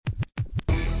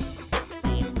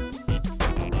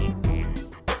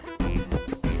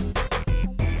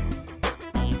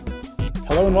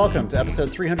Hello and welcome to episode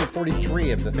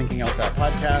 343 of the Thinking LSAT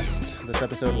podcast. This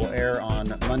episode will air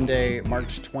on Monday,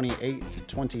 March 28th,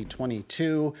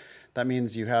 2022. That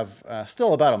means you have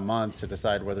still about a month to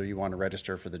decide whether you want to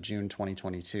register for the June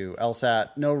 2022 LSAT.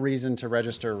 No reason to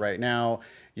register right now.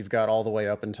 You've got all the way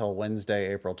up until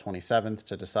Wednesday, April 27th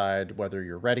to decide whether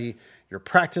you're ready. Your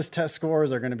practice test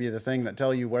scores are going to be the thing that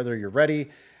tell you whether you're ready.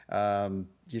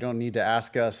 You don't need to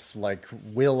ask us, like,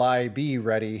 will I be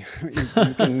ready?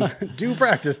 You can do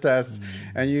practice tests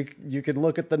and you can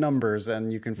look at the numbers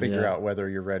and you can figure out whether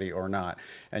you're ready or not.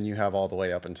 And you have all the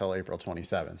way up until April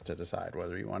 27th to decide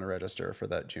whether you want to register for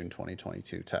that June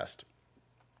 2022 test.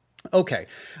 Okay.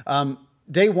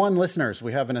 Day one listeners,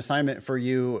 we have an assignment for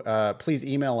you. Please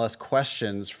email us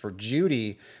questions for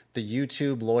Judy, the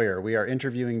YouTube lawyer. We are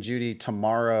interviewing Judy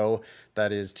tomorrow.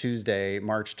 That is Tuesday,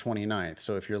 March 29th.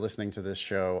 So if you're listening to this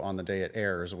show on the day it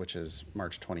airs, which is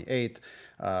March 28th,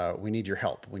 we need your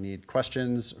help. We need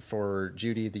questions for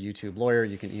Judy, the YouTube lawyer.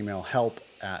 You can email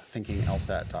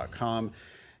help@thinkinglsat.com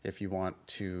if you want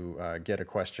to get a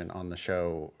question on the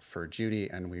show for Judy,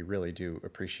 and we really do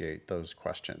appreciate those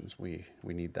questions. We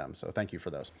need them, so thank you for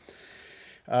those.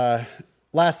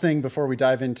 Last thing before we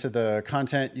dive into the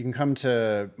content, you can come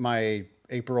to my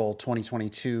April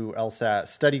 2022 LSAT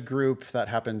study group. That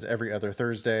happens every other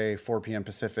Thursday, 4 p.m.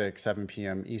 Pacific, 7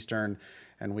 p.m. Eastern,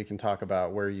 and we can talk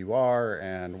about where you are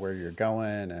and where you're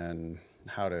going and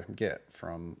how to get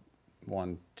from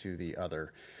one to the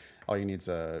other. All you need is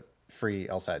a free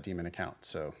LSAT Demon account,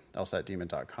 so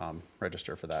lsatdemon.com.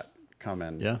 Register for that. Come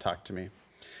and talk to me.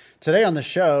 Today on the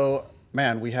show,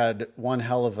 man, we had one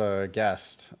hell of a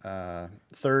guest.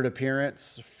 Third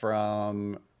appearance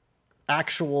from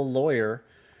actual lawyer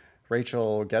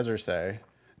Rachel Gezersay.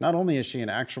 Not only is she an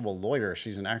actual lawyer,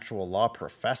 she's an actual law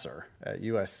professor at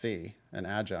USC, an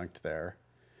adjunct there.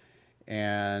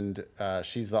 And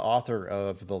she's the author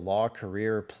of the Law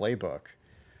Career Playbook.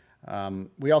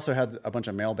 We also had a bunch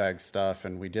of mailbag stuff,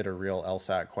 and we did a real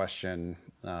LSAT question,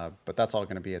 but that's all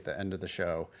going to be at the end of the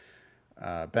show.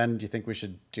 Ben, do you think we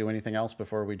should do anything else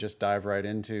before we just dive right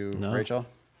into Rachel?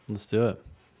 Let's do it.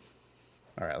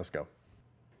 All right, let's go.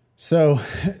 So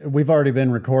we've already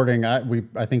been recording.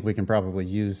 I think we can probably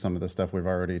use some of the stuff we've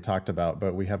already talked about,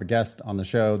 but we have a guest on the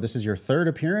show. This is your third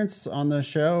appearance on the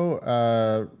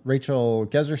show, Rachel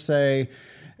Gezersay.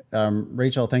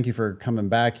 Rachel, thank you for coming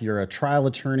back. You're a trial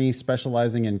attorney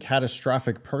specializing in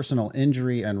catastrophic personal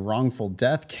injury and wrongful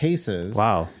death cases.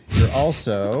 Wow. You're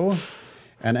also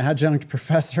an adjunct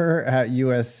professor at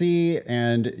USC,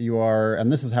 and you are,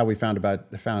 and this is how we found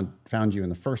you in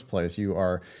the first place. You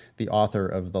are the author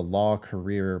of the Law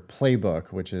Career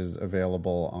Playbook, which is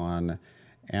available on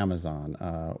Amazon.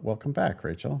 Welcome back,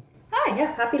 Rachel. Hi,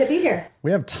 yeah, happy to be here.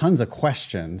 We have tons of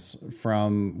questions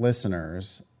from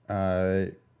listeners.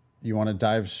 You want to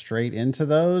dive straight into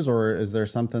those, or is there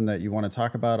something that you want to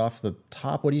talk about off the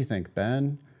top? What do you think,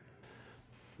 Ben?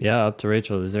 Yeah, up to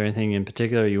Rachel. Is there anything in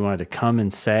particular you wanted to come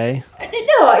and say?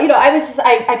 No,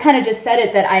 I kind of just said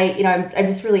it that I'm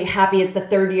just really happy it's the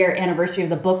 3rd year anniversary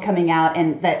of the book coming out,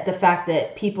 and that the fact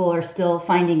that people are still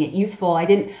finding it useful. I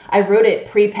wrote it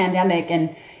pre-pandemic,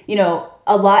 and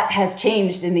a lot has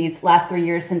changed in these last 3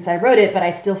 years since I wrote it, but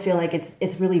I still feel like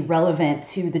it's really relevant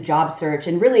to the job search,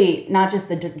 and really not just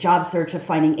the job search of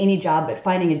finding any job, but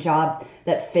finding a job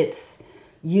that fits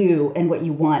you and what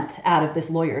you want out of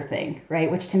this lawyer thing, right?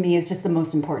 Which to me is just the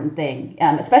most important thing,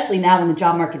 especially now when the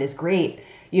job market is great.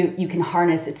 You can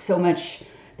harness it so much.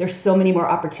 There's so many more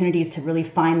opportunities to really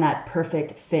find that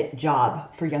perfect fit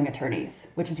job for young attorneys,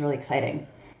 which is really exciting.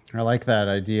 I like that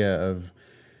idea of,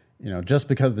 just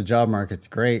because the job market's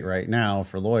great right now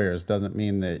for lawyers doesn't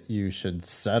mean that you should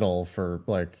settle for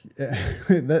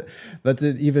that's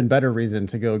an even better reason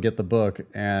to go get the book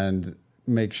and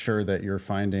make sure that you're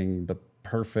finding the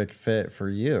perfect fit for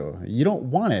you. You don't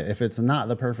want it if it's not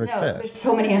the perfect fit. There's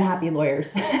so many unhappy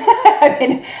lawyers. I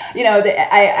mean,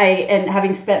 and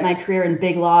having spent my career in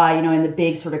big law, in the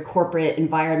big sort of corporate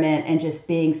environment, and just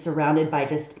being surrounded by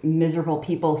just miserable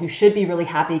people who should be really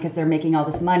happy because they're making all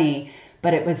this money,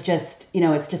 but it was just,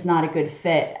 it's just not a good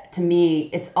fit. To me,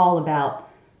 it's all about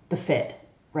the fit,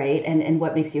 right? And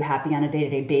what makes you happy on a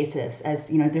day-to-day basis. As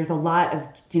there's a lot of,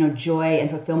 joy and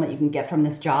fulfillment you can get from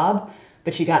this job,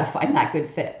 but you got to find that good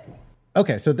fit.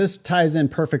 Okay, so this ties in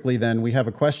perfectly then. We have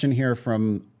a question here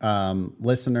from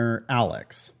listener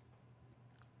Alex.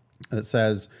 It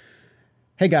says,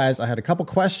 hey guys, I had a couple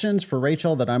questions for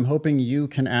Rachel that I'm hoping you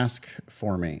can ask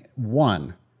for me.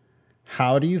 1,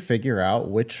 how do you figure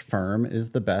out which firm is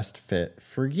the best fit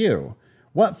for you?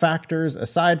 What factors,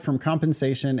 aside from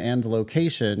compensation and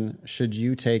location, should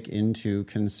you take into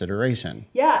consideration?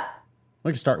 Yeah.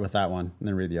 We can start with that one and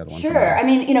then read the other one. Sure. I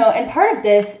mean, and part of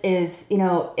this is,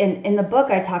 in the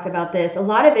book I talk about this, a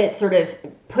lot of it sort of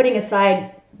putting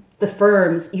aside the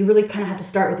firms, you really kind of have to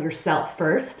start with yourself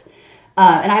first.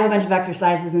 And I have a bunch of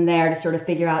exercises in there to sort of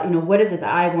figure out, what is it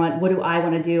that I want? What do I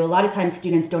want to do? A lot of times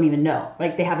students don't even know.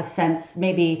 Like they have a sense,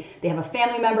 maybe they have a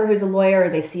family member who's a lawyer, or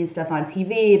they've seen stuff on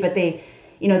TV, but they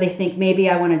think maybe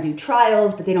I want to do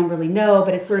trials, but they don't really know.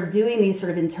 But it's sort of doing these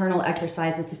sort of internal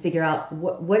exercises to figure out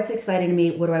what's exciting to me,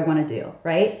 what do I want to do,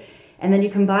 right? And then you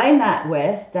combine that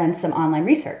with then some online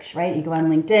research, right? You go on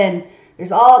LinkedIn,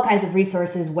 there's all kinds of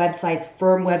resources, websites,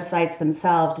 firm websites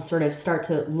themselves to sort of start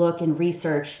to look and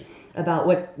research about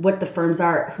what the firms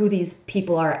are, who these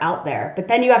people are out there. But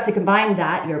then you have to combine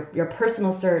that, your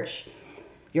personal search,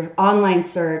 your online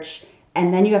search,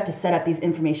 and then you have to set up these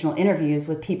informational interviews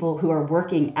with people who are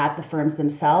working at the firms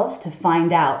themselves to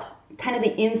find out kind of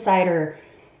the insider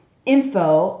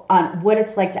info on what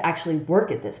it's like to actually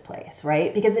work at this place,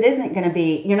 right? Because it isn't going to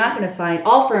be, you're not going to find,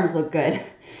 all firms look good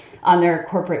on their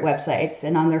corporate websites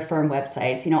and on their firm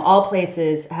websites. All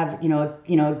places have,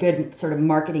 a good sort of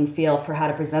marketing feel for how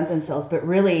to present themselves. But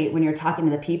really, when you're talking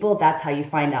to the people, that's how you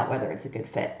find out whether it's a good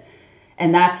fit.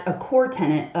 And that's a core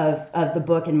tenet of the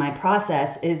book and my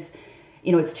process is,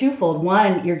 it's twofold.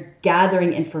 One, you're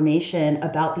gathering information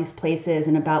about these places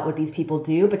and about what these people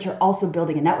do, but you're also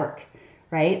building a network,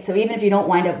 right? So even if you don't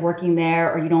wind up working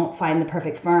there or you don't find the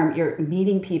perfect firm, you're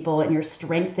meeting people and you're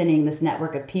strengthening this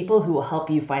network of people who will help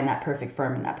you find that perfect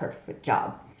firm and that perfect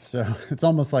job. So it's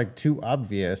almost like too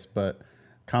obvious, but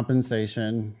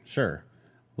compensation, sure.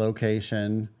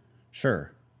 Location,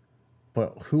 sure.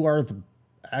 But who are the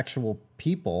actual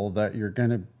people that you're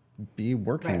going to be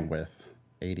working with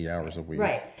 80 hours a week?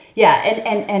 Right. Yeah.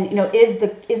 And is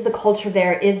the culture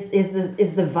there? Is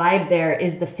the vibe there?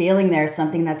 Is the feeling there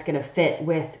something that's going to fit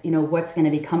with, what's going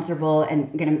to be comfortable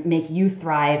and going to make you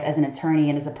thrive as an attorney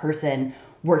and as a person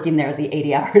working there the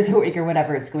 80 hours a week or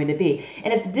whatever it's going to be.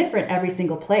 And it's different every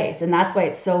single place. And that's why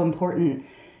it's so important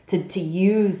to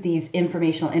use these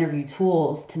informational interview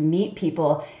tools to meet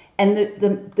people. And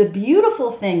the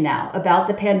beautiful thing now about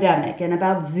the pandemic and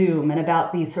about Zoom and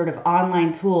about these sort of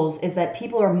online tools is that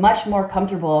people are much more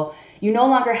comfortable. You no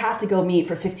longer have to go meet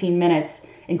for 15 minutes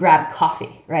and grab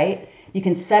coffee, right? You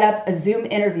can set up a Zoom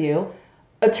interview.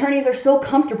 Attorneys are so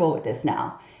comfortable with this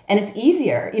now. And it's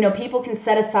easier. People can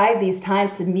set aside these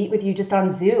times to meet with you just on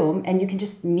Zoom, and you can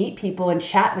just meet people and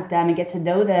chat with them and get to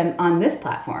know them on this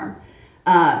platform.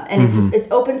 And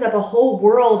it opens up a whole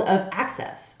world of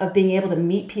access of being able to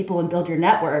meet people and build your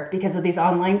network because of these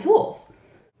online tools.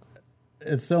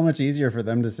 It's so much easier for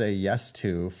them to say yes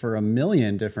to for a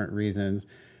million different reasons,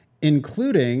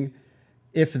 including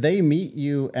if they meet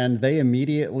you and they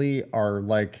immediately are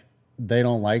like, they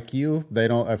don't like you.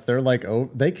 If they're like, oh,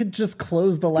 they could just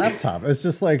close the laptop. It's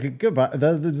just like, goodbye.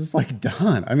 They're just like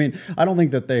done. I mean, I don't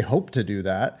think that they hope to do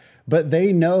that, but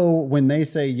they know when they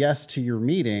say yes to your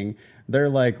meeting, they're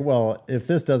like, well, if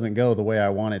this doesn't go the way I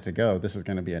want it to go, this is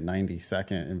going to be a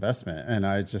 90-second investment. And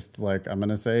I just I'm going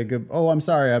to say, I'm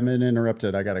sorry, I've been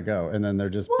interrupted. I got to go. And then they're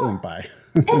just, boom, bye.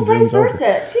 And vice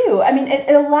versa, too. I mean,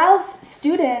 it allows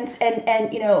students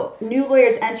and new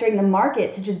lawyers entering the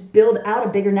market to just build out a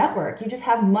bigger network. You just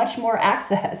have much more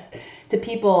access to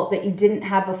people that you didn't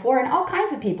have before, and all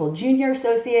kinds of people, junior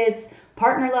associates,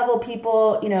 partner level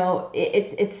people,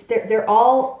 they're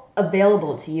all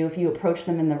available to you if you approach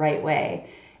them in the right way.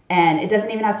 And it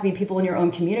doesn't even have to be people in your own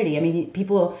community. I mean,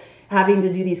 people having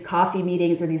to do these coffee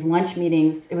meetings or these lunch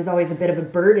meetings, it was always a bit of a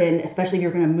burden, especially if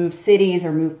you're going to move cities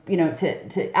or move,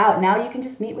 to out. Now you can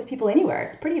just meet with people anywhere.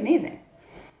 It's pretty amazing.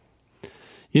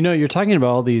 You're talking about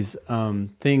all these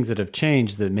things that have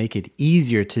changed that make it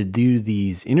easier to do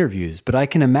these interviews. But I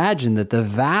can imagine that the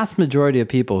vast majority of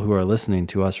people who are listening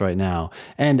to us right now,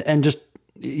 and just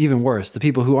even worse, the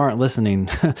people who aren't listening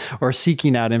or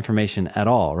seeking out information at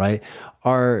all, right,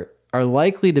 are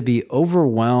likely to be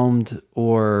overwhelmed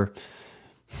or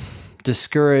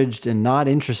discouraged and not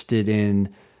interested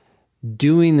in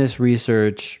doing this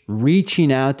research,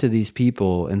 reaching out to these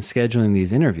people and scheduling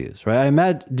these interviews, right?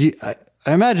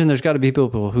 I imagine there's got to be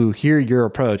people who hear your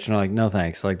approach and are like, no,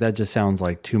 thanks. Like, that just sounds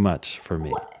like too much for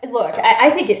me. Look, I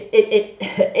think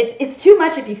it's too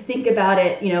much if you think about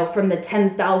it, from the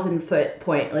 10,000 foot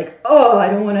point, like, oh, I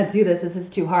don't want to do this. This is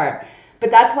too hard. But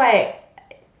that's why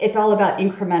it's all about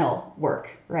incremental work,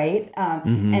 right?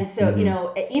 And so,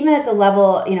 even at the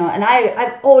level, and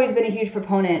I've always been a huge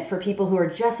proponent for people who are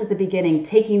just at the beginning,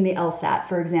 taking the LSAT,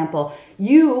 for example.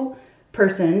 You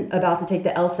person about to take the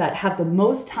LSAT have the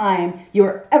most time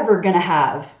you're ever going to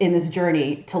have in this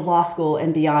journey to law school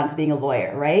and beyond to being a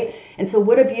lawyer, right? And so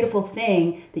what a beautiful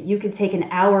thing that you could take an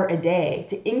hour a day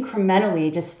to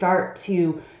incrementally just start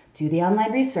to do the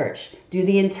online research, do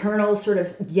the internal sort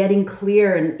of getting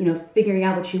clear and, you know, figuring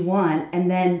out what you want,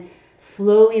 and then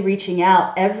slowly reaching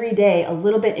out every day a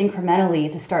little bit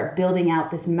incrementally to start building out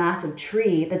this massive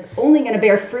tree that's only going to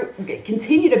bear fruit,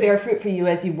 continue to bear fruit for you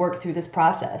as you work through this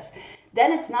process.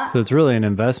 Then it's not. So it's really an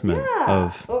investment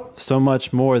of so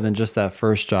much more than just that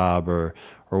first job or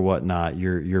whatnot.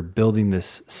 You're building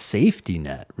this safety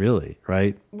net, really,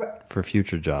 right? For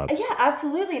future jobs. Yeah,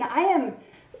 absolutely. And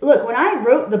look, when I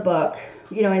wrote the book,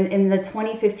 you know, in the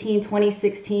 2015,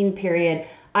 2016 period,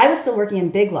 I was still working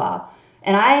in big law.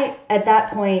 And I, at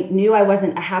that point, knew I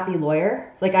wasn't a happy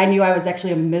lawyer. Like, I knew I was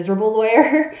actually a miserable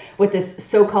lawyer with this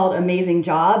so-called amazing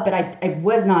job, but I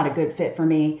was not a good fit for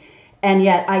me. And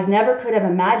yet I never could have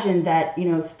imagined that, you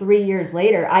know, 3 years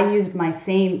later, I used my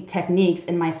same techniques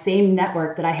and my same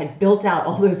network that I had built out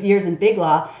all those years in big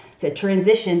law to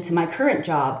transition to my current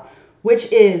job,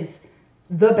 which is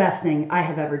the best thing I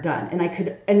have ever done. And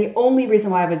the only reason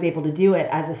why I was able to do it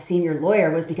as a senior lawyer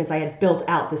was because I had built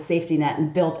out the safety net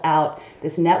and built out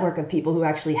this network of people who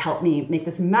actually helped me make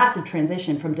this massive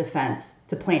transition from defense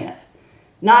to plaintiff.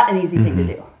 Not an easy thing to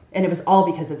do. And it was all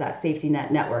because of that safety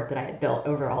net network that I had built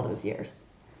over all those years.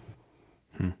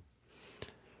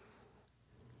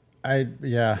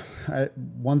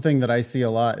 One thing that I see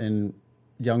a lot in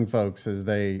young folks is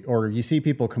you see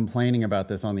people complaining about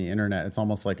this on the internet. It's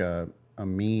almost like a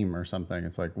meme or something.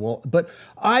 It's like, well, but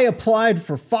I applied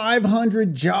for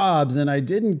 500 jobs and I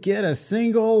didn't get a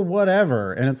single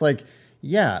whatever. And it's like,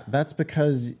 yeah, that's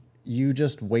because you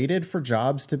just waited for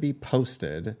jobs to be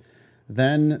posted,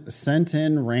 then sent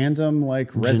in random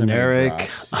like resume generic,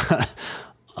 drops.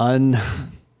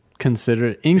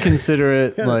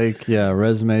 inconsiderate,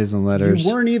 resumes and letters.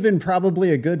 You weren't even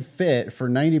probably a good fit for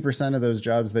 90% of those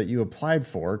jobs that you applied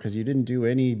for because you didn't do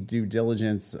any due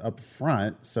diligence up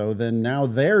front. So then now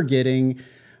they're getting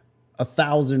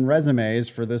 1,000 resumes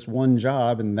for this one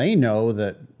job, and they know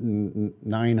that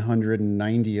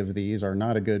 990 of these are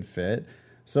not a good fit.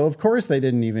 So of course they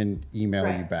didn't even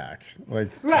email you back.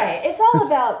 Right. It's all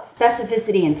about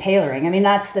specificity and tailoring. I mean,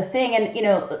 that's the thing. And, you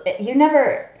know, it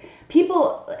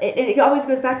always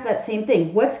goes back to that same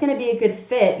thing. What's going to be a good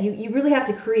fit? You really have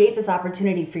to create this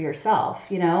opportunity for yourself,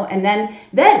 you know? And then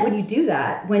when you do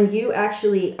that, when you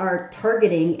actually are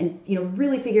targeting and, you know,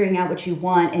 really figuring out what you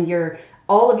want, and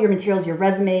all of your materials, your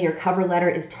resume, your cover letter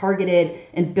is targeted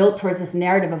and built towards this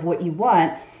narrative of what you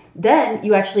want, then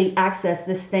you actually access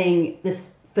this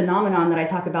phenomenon that I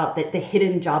talk about, the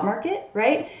hidden job market,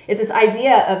 right? It's this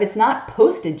idea of, it's not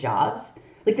posted jobs.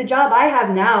 Like the job I have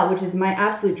now, which is my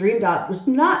absolute dream job, was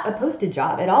not a posted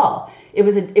job at all. It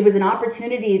was an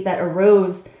opportunity that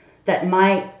arose that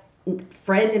my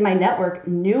friend in my network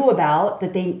knew about,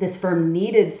 that this firm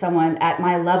needed someone at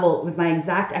my level with my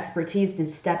exact expertise to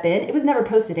step in. It was never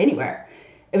posted anywhere.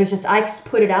 It was just, I just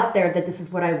put it out there that this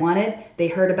is what I wanted. They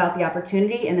heard about the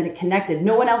opportunity and then it connected.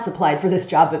 No one else applied for this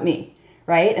job but me.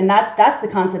 Right? And that's the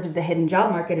concept of the hidden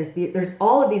job market, is there's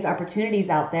all of these opportunities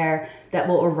out there that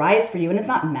will arise for you. And it's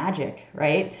not magic,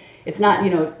 right? It's not,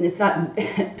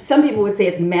 some people would say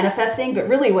it's manifesting, but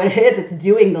really what it is, it's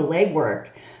doing the legwork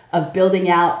of building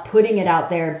out, putting it out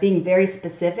there, being very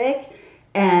specific,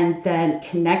 and then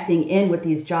connecting in with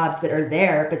these jobs that are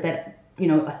there, but that,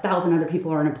 1,000 other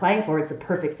people aren't applying for. It's a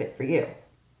perfect fit for you.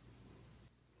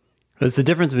 It's the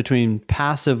difference between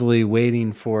passively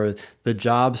waiting for the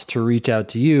jobs to reach out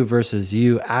to you versus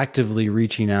you actively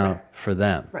reaching out for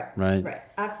them. Right.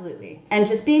 Absolutely. And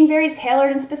just being very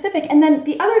tailored and specific. And then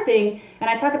the other thing,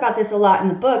 and I talk about this a lot in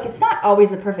the book, it's not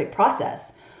always a perfect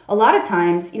process. A lot of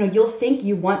times, you'll think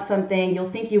you want something, you'll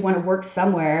think you want to work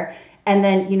somewhere, and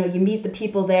then, you meet the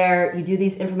people there, you do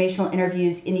these informational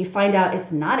interviews, and you find out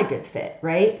it's not a good fit,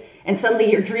 right? And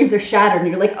suddenly your dreams are shattered and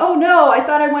you're like, oh no, I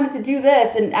thought I wanted to do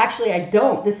this, and actually I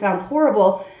don't. This sounds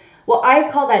horrible. Well,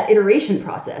 I call that iteration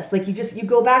process. Like you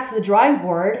go back to the drawing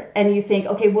board and you think,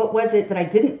 okay, what was it that I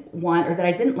didn't want or that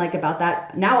I didn't like about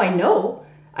that? Now I know.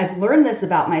 I've learned this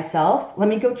about myself. Let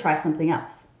me go try something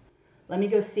else. Let me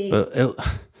go see.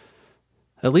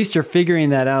 At least you're figuring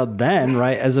that out then,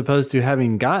 right? As opposed to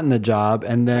having gotten the job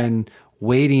and then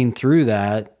waiting through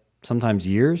that, sometimes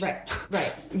years. Right.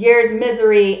 Years,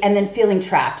 misery, and then feeling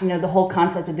trapped. The whole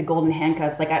concept of the golden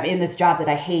handcuffs. Like, I'm in this job that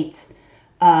I hate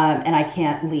and I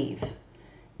can't leave.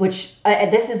 Which,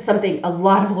 this is something, a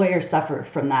lot of lawyers suffer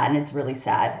from that, and it's really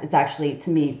sad. It's actually, to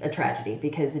me, a tragedy,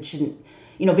 because it shouldn't,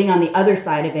 being on the other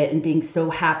side of it and being so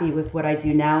happy with what I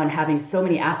do now and having so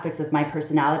many aspects of my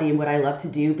personality and what I love to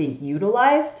do being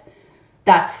utilized,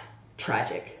 that's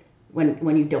tragic.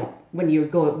 When you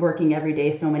go working every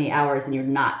day so many hours and you're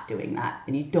not doing that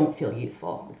and you don't feel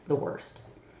useful. It's the worst.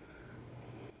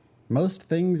 Most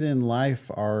things in life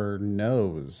are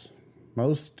no's.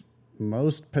 Most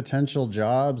potential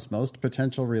jobs, most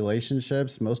potential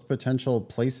relationships, most potential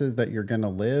places that you're going to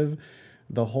live,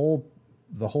 the whole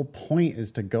point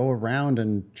is to go around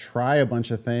and try a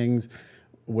bunch of things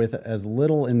with as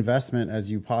little investment as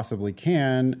you possibly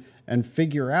can and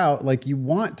figure out, like, you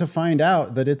want to find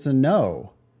out that it's a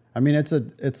no. I mean,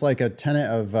 it's like a tenet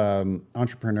of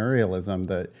entrepreneurialism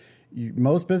that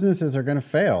most businesses are going to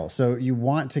fail. So you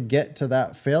want to get to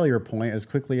that failure point as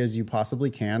quickly as you possibly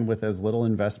can with as little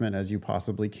investment as you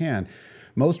possibly can.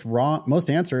 Most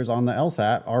answers on the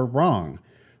LSAT are wrong.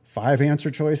 5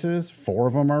 answer choices, 4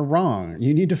 of them are wrong.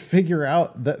 You need to figure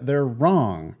out that they're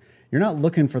wrong. You're not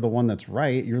looking for the one that's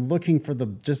right. You're looking for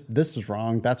this is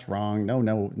wrong, that's wrong.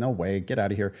 No way, get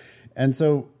out of here. And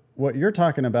so what you're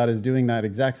talking about is doing that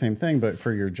exact same thing, but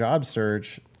for your job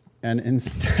search. And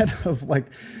instead of like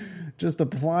just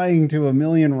applying to a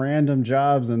million random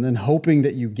jobs and then hoping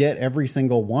that you get every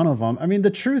single one of them. I mean, the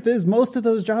truth is most of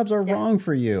those jobs are wrong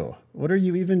for you. What are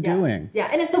you even doing? Yeah,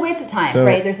 and it's a waste of time,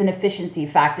 right? There's an efficiency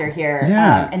factor here.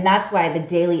 Yeah. And that's why the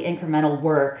daily incremental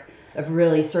work of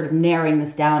really sort of narrowing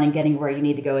this down and getting where you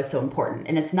need to go is so important.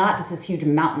 And it's not just this huge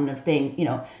mountain of thing,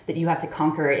 that you have to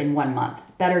conquer in 1 month.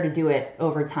 Better to do it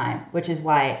over time, which is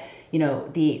why,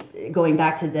 going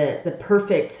back to the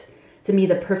perfect, to me,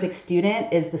 the perfect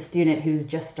student is the student who's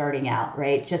just starting out,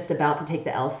 right? Just about to take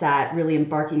the LSAT, really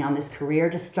embarking on this career.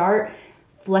 Just start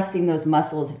flexing those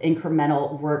muscles of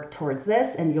incremental work towards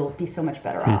this, and you'll be so much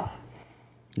better off.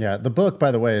 Yeah, the book,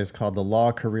 by the way, is called The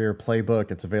Law Career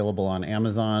Playbook. It's available on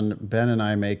Amazon. Ben and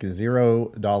I make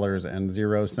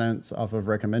 $0 off of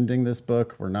recommending this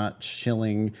book. We're not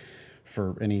shilling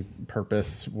for any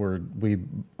purpose. We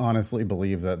honestly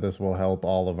believe that this will help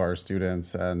all of our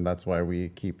students, and that's why we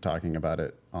keep talking about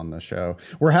it on the show.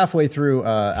 We're halfway through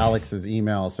Alex's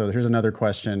email, so here's another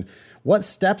question. What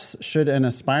steps should an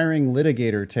aspiring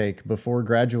litigator take before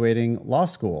graduating law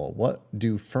school? What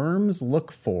do firms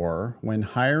look for when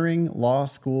hiring law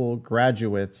school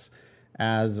graduates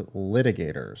as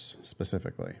litigators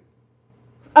specifically?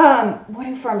 What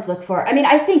do firms look for? I mean,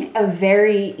 I think a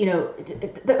very,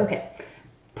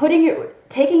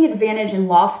 taking advantage in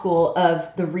law school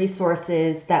of the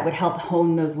resources that would help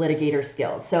hone those litigator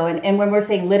skills. So, and when we're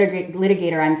saying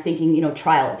litigator, I'm thinking,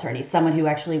 trial attorney, someone who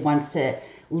actually wants to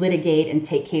litigate and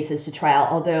take cases to trial.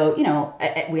 Although,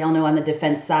 we all know on the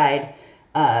defense side,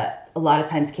 a lot of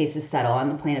times cases settle on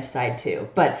the plaintiff side too.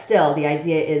 But still, the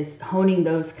idea is honing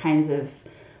those kinds of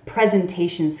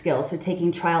presentation skills. So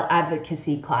taking trial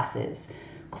advocacy classes,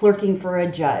 clerking for a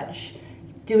judge,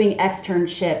 doing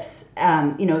externships,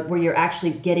 where you're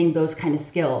actually getting those kind of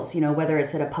skills, whether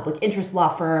it's at a public interest law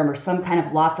firm or some kind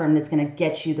of law firm that's going to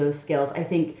get you those skills. I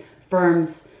think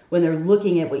firms, when they're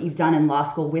looking at what you've done in law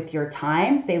school with your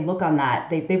time, they look on that.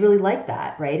 They really like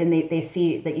that, right? And they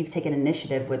see that you've taken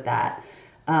initiative with that.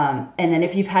 And then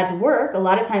if you've had to work, a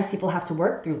lot of times people have to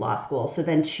work through law school. So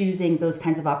then choosing those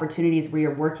kinds of opportunities where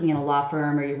you're working in a law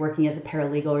firm or you're working as a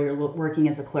paralegal or you're working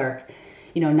as a clerk,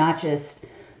 not just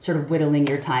sort of whittling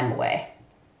your time away.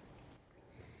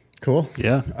 Cool.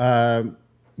 Yeah.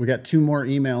 We got 2 more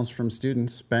emails from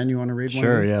students. Ben, you want to read one?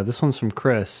 Sure. Yeah. This one's from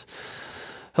Chris.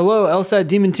 Hello, LSAT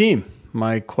Demon Team.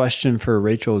 My question for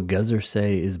Rachel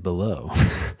Guzersay is below.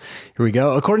 Here we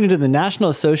go. According to the National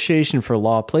Association for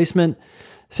Law Placement,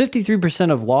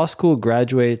 53% of law school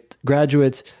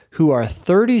graduates who are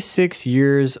 36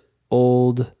 years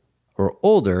old or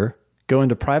older go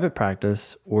into private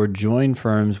practice or join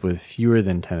firms with fewer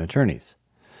than 10 attorneys.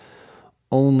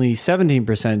 Only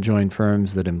 17% join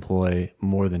firms that employ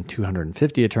more than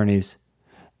 250 attorneys.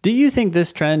 Do you think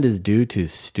this trend is due to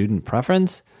student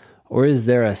preference, or is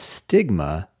there a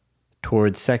stigma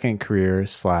towards second career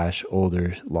 /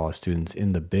 older law students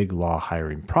in the big law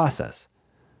hiring process?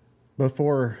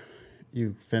 Before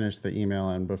you finish the email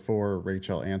and before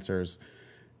Rachel answers,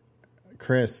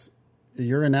 Chris,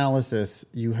 your analysis,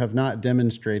 you have not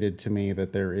demonstrated to me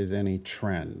that there is any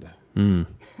trend.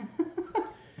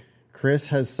 Chris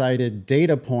has cited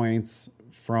data points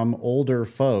from older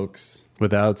folks.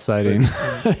 Without citing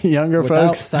younger folks?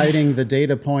 Without citing the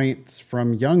data points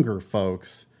from younger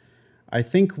folks. I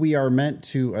think we are meant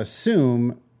to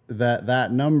assume that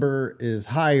that number is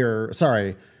higher.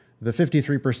 Sorry, The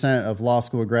 53% of law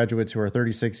school graduates who are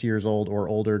 36 years old or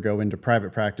older go into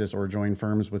private practice or join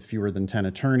firms with fewer than 10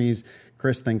 attorneys.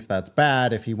 Chris thinks that's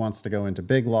bad. If he wants to go into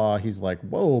big law, he's like,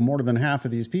 whoa, more than half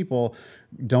of these people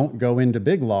don't go into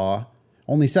big law.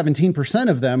 Only 17%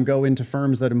 of them go into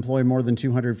firms that employ more than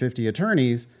 250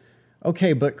 attorneys.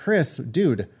 Okay, but Chris,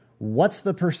 dude, what's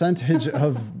the percentage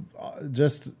of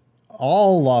just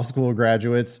all law school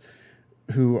graduates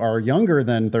who are younger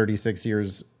than 36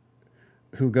 years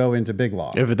who go into big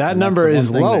law? If that number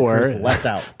is lower, left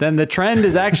out. then the trend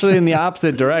is actually in the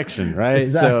opposite direction, right?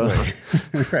 Exactly.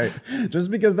 So, right.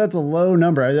 Just because that's a low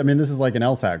number, I mean, this is like an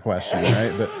LSAT question,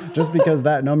 right? But just because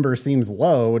that number seems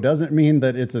low doesn't mean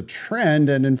that it's a trend.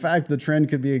 And in fact, the trend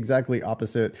could be exactly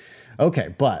opposite.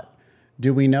 Okay, but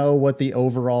do we know what the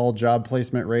overall job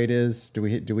placement rate is? Do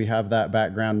we have that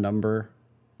background number?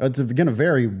 It's going to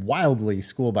vary wildly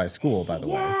school by school, by the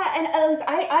way. Yeah, and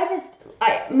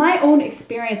my own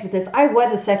experience with this, I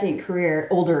was a second career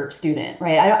older student,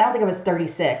 right? I don't think I was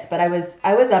 36, but I was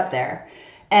up there.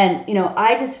 And,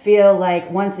 I just feel like,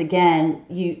 once again,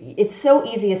 it's so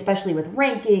easy, especially with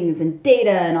rankings and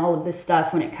data and all of this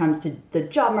stuff when it comes to the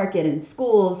job market and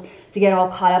schools, to get all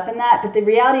caught up in that. But the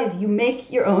reality is you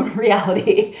make your own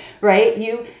reality, right?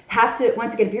 You have to,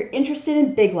 once again, if you're interested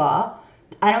in big law,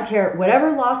 I don't care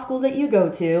whatever law school that you go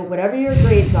to, whatever your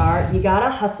grades are, you got to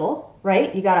hustle,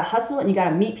 right? You got to hustle and you got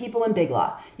to meet people in big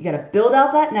law. You got to build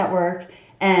out that network,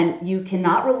 and you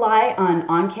cannot rely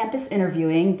on campus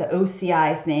interviewing, the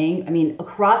OCI thing. I mean,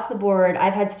 across the board,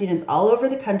 I've had students all over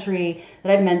the country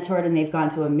that I've mentored, and they've gone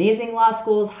to amazing law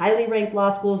schools, highly ranked law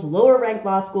schools, lower ranked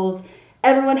law schools.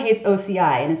 Everyone hates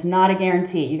OCI, and it's not a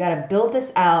guarantee. You got to build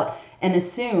this out and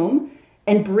assume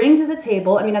and bring to the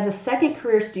table. I mean, as a second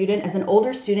career student, as an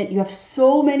older student, you have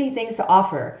so many things to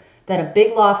offer that a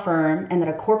big law firm and that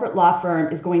a corporate law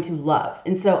firm is going to love.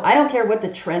 And so I don't care what the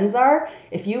trends are.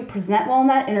 If you present well in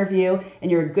that interview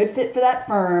and you're a good fit for that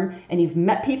firm and you've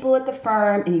met people at the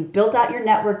firm and you've built out your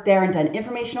network there and done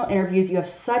informational interviews, you have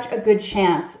such a good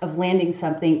chance of landing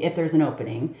something if there's an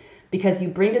opening, because you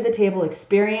bring to the table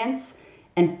experience,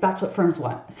 and that's what firms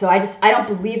want. So I don't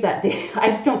believe that. I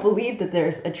just don't believe that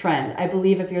there's a trend. I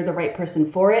believe if you're the right person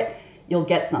for it, you'll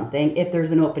get something if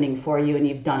there's an opening for you and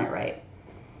you've done it right.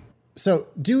 So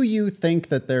do you think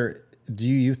that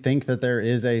there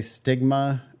is a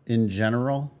stigma in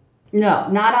general? No,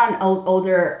 not on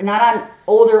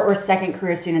older or second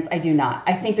career students. I do not.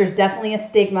 I think there's definitely a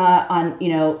stigma on,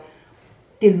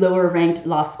 the lower ranked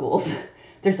law schools.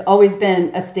 There's always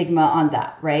been a stigma on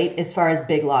that, right? As far as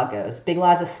big law goes. Big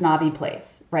law is a snobby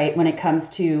place, right? When it comes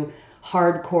to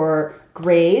hardcore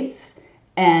grades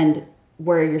and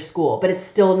where your school, but it's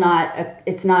still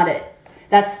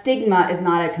that stigma is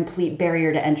not a complete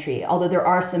barrier to entry. Although there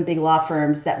are some big law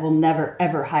firms that will never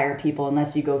ever hire people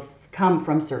unless you come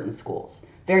from certain schools.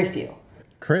 Very few.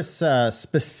 Chris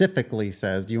specifically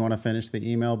says, do you want to finish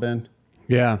the email, Ben?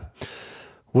 Yeah.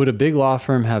 Would a big law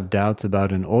firm have doubts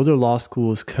about an older law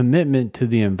school's commitment to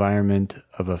the environment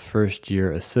of a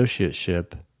first-year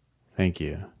associateship? Thank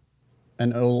you.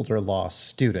 An older law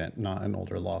student, not an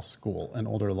older law school. An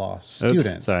older law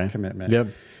student's commitment. Yep.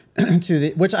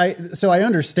 So I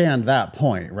understand that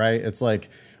point, right? It's like,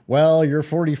 well, you're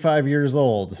 45 years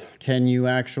old. Can you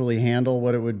actually handle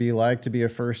what it would be like to be a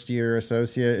first-year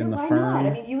associate in the firm? Not? I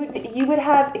mean, you would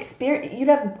have experience.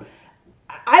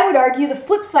 I would argue the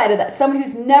flip side of that. Someone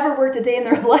who's never worked a day in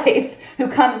their life, who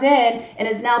comes in and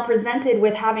is now presented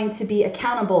with having to be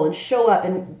accountable and show up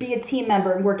and be a team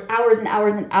member and work hours and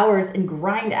hours and hours and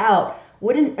grind out.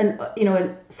 Wouldn't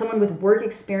someone with work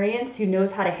experience who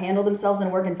knows how to handle themselves in a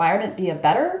work environment be a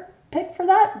better pick for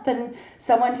that than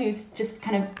someone who's just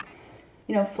kind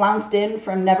of flounced in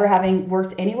from never having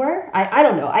worked anywhere? I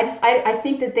don't know. I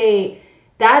think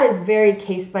that is very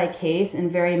case by case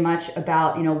and very much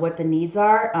about what the needs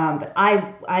are. But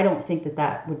I don't think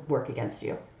that would work against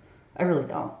you. I really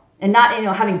don't. And not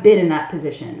having been in that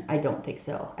position, I don't think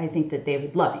so. I think that they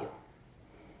would love you.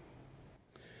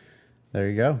 There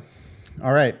you go.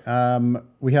 All right.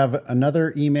 We have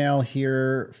another email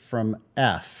here from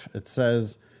F. It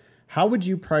says, how would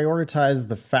you prioritize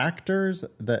the factors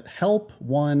that help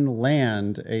one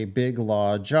land a big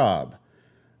law job,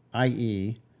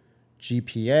 i.e.,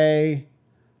 GPA,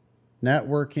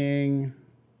 networking,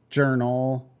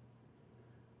 journal?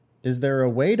 Is there a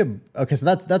way to... Okay,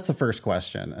 so that's the first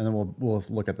question, and then we'll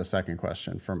look at the second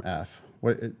question from F.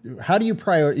 How do you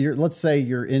let's say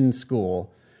you're in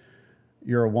school,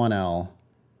 you're a 1L.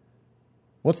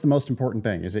 What's the most important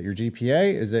thing? Is it your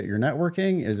GPA? Is it your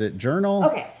networking? Is it journal?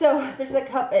 Okay, so there's a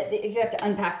couple. You have to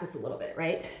unpack this a little bit,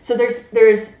 right? So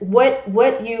there's what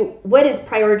is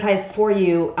prioritized for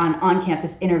you on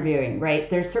campus interviewing, right?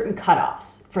 There's certain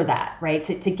cutoffs for that, right?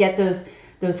 To get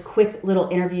those quick little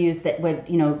interviews that would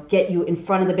get you in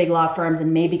front of the big law firms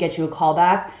and maybe get you a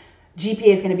callback. GPA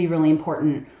is going to be really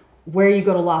important. Where you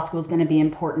go to law school is going to be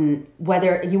important.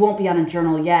 Whether you won't be on a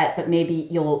journal yet, but maybe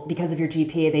you'll, because of your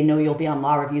GPA, they know you'll be on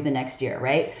law review the next year,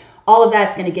 right? All of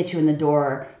that's going to get you in the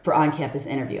door for on-campus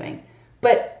interviewing.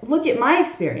 But look at my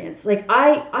experience. Like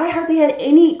I hardly had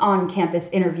any on-campus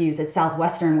interviews at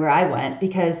Southwestern where I went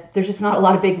because there's just not a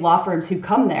lot of big law firms who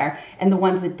come there. And the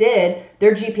ones that did,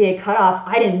 their GPA cutoff,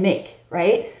 I didn't make,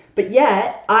 right? But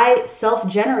yet I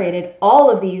self-generated all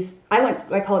of these.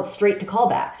 I call it straight to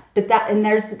callbacks, but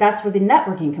that's where the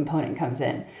networking component comes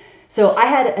in. So I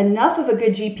had enough of a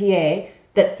good GPA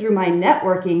that through my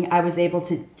networking, I was able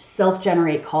to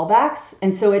self-generate callbacks.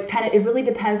 And so it really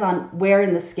depends on where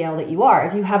in the scale that you are.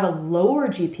 If you have a lower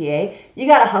GPA, you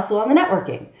got to hustle on the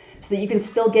networking so that you can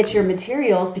still get your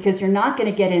materials, because you're not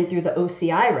going to get in through the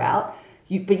OCI route.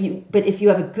 But if you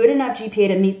have a good enough GPA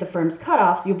to meet the firm's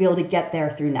cutoffs, you'll be able to get there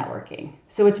through networking.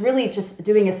 So it's really just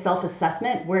doing a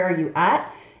self-assessment. Where are you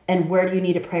at, and where do you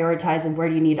need to prioritize, and where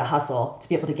do you need to hustle to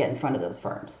be able to get in front of those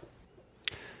firms?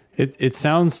 It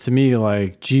sounds to me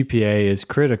like GPA is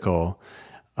critical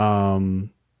on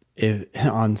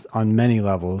many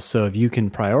levels. So if you can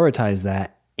prioritize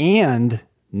that and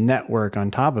network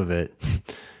on top of it,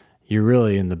 you're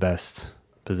really in the best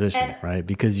position, right?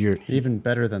 Because you're even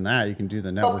better than that. You can do the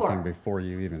networking before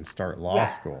you even start law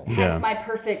school. That's my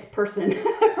perfect person,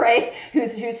 right?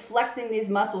 Who's flexing these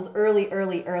muscles early.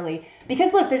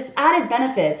 Because look, there's added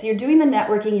benefits. You're doing the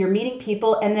networking, you're meeting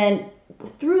people, and then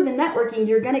through the networking,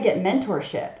 you're going to get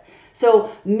mentorship.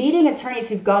 So meeting attorneys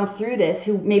who've gone through this,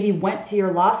 who maybe went to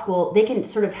your law school, they can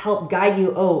sort of help guide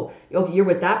you. Oh, you're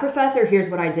with that professor. Here's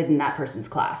what I did in that person's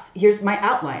class. Here's my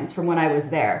outlines from when I was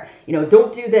there.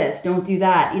 Don't do this, don't do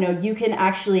that. You can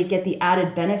actually get the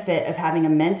added benefit of having a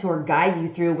mentor guide you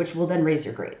through, which will then raise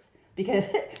your grades.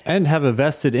 And have a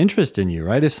vested interest in you,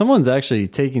 right? If someone's actually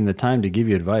taking the time to give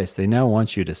you advice, they now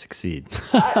want you to succeed.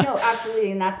 No,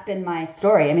 absolutely. And that's been my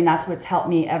story. I mean, that's what's helped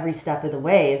me every step of the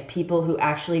way, is people who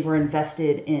actually were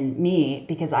invested in me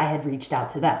because I had reached out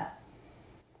to them.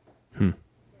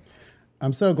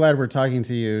 I'm so glad we're talking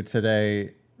to you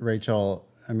today, Rachel.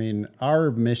 I mean, our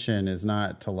mission is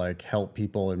not to help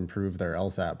people improve their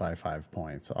LSAT by 5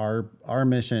 points. Our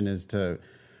mission is to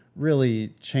really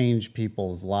change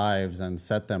people's lives and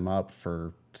set them up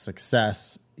for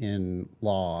success in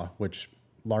law, which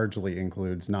largely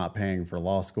includes not paying for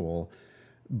law school,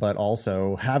 but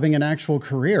also having an actual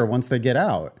career once they get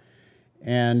out.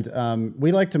 And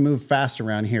we like to move fast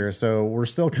around here, so we're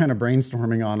still kind of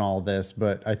brainstorming on all this,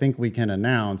 but I think we can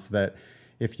announce that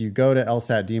if you go to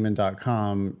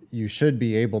lsatdemon.com, you should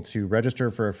be able to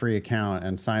register for a free account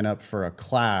and sign up for a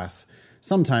class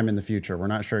sometime in the future. We're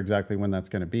not sure exactly when that's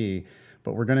going to be,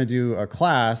 but we're going to do a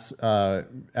class at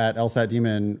LSAT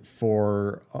Demon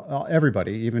for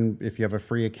everybody, even if you have a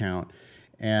free account.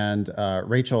 And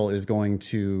Rachel is going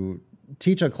to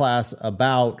teach a class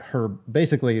about her,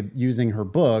 basically using her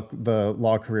book, the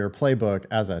Law Career Playbook,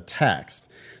 as a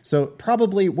text. So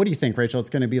probably, what do you think, Rachel?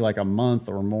 It's going to be like a month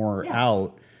or more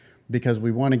out, because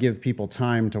we want to give people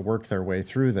time to work their way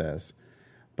through this.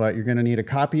 But you're going to need a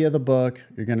copy of the book.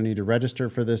 You're going to need to register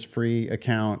for this free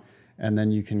account, and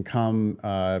then you can come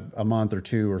a month or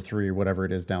 2 or 3 or whatever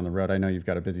it is down the road. I know you've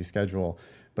got a busy schedule,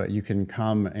 but you can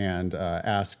come and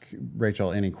ask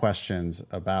Rachel any questions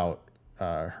about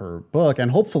her book. And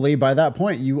hopefully by that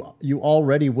point, you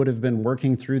already would have been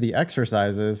working through the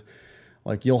exercises.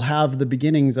 You'll have the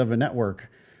beginnings of a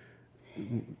network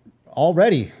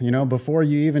already, before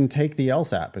you even take the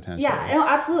LSAT potentially. Yeah, no,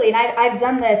 absolutely. And I've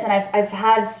done this, and I've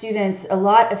had students a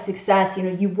lot of success.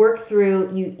 You work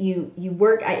through, you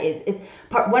work.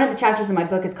 One of the chapters in my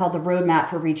book is called The Roadmap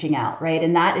for Reaching Out, right?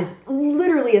 And that is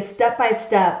literally a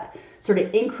step-by-step sort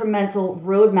of incremental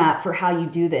roadmap for how you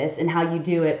do this and how you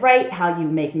do it right, how you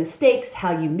make mistakes,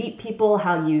 how you meet people,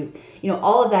 how you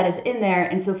all of that is in there.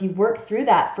 And so if you work through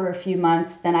that for a few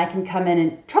months, then I can come in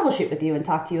and troubleshoot with you and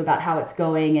talk to you about how it's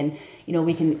going. And,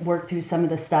 we can work through some of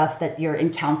the stuff that you're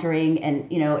encountering.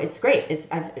 And, it's great.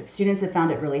 Students have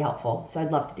found it really helpful. So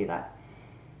I'd love to do that.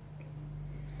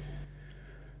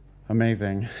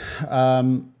 Amazing.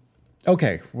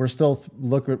 Okay. We're still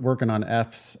working on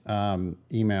F's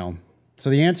email. So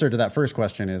the answer to that first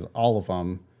question is all of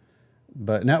them,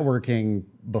 but networking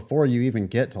before you even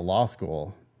get to law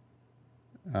school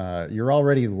You're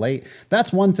already late.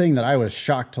 That's one thing that I was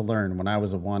shocked to learn when I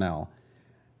was a 1L.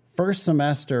 First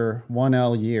semester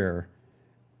 1L year,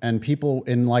 and people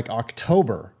in like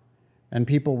October, and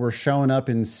people were showing up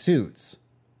in suits.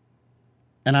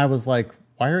 And I was like,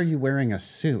 why are you wearing a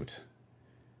suit?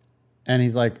 And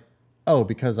he's like, oh,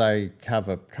 because I have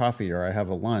a coffee or I have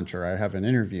a lunch or I have an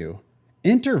interview.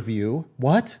 Interview?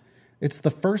 What? It's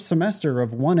the first semester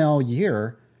of 1L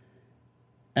year.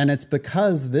 And it's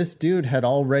because this dude had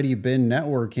already been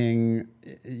networking,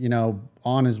 you know,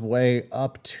 on his way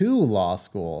up to law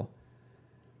school.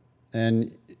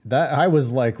 And that I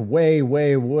was like way,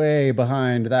 way, way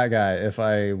behind that guy if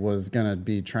I was going to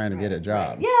be trying to get a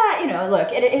job. Right. Yeah, you know, look,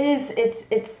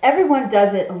 it's everyone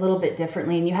does it a little bit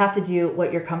differently, and you have to do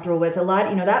what you're comfortable with. A lot,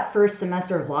 you know, that first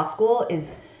semester of law school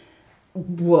is,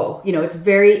 whoa, you know, it's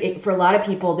for a lot of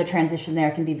people, the transition there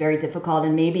can be very difficult,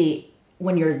 and maybe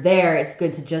when you're there, it's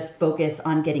good to just focus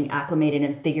on getting acclimated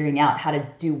and figuring out how to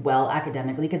do well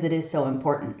academically, because it is so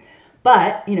important.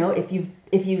 But, you know, if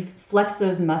you've flexed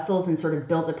those muscles and sort of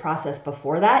built a process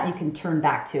before that, you can turn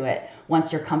back to it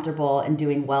once you're comfortable and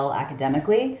doing well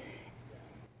academically.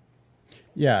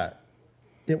 Yeah.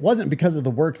 It wasn't because of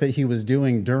the work that he was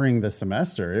doing during the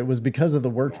semester. It was because of the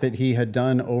work that he had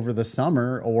done over the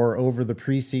summer or over the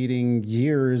preceding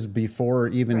years before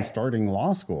even starting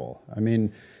law school. I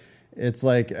mean, it's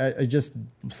like, I just,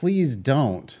 please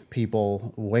don't,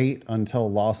 people, wait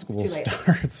until law school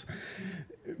starts.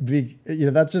 You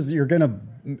know, that's just,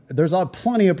 there's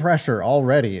plenty of pressure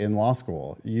already in law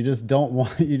school. You just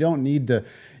you don't need to,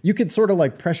 you could sort of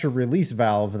like pressure release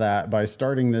valve that by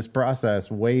starting this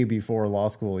process way before law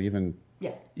school even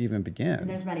begins. And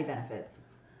there's many benefits.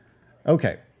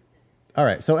 Okay. All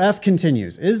right. So F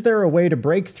continues. Is there a way to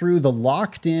break through the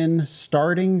locked in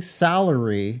starting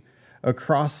salary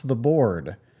across the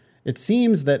board? It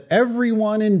seems that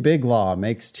everyone in Big Law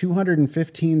makes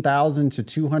 $215,000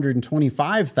 to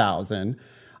 $225,000.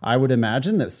 I would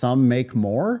imagine that some make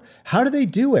more. How do they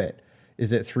do it?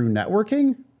 Is it through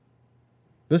networking?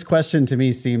 This question to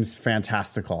me seems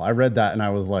fantastical. I read that and I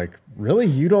was like, really?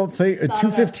 You don't think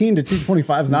 215 to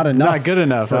 225 is not enough? Not good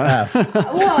enough for F.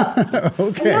 Well,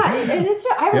 okay. Yeah,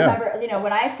 I remember, you know,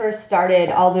 when I first started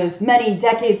all those many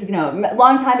decades ago,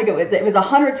 long time ago, it was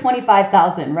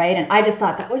 125,000, right? And I just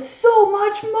thought that was so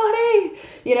much money,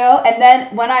 you know? And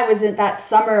then when I was in that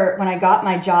summer, when I got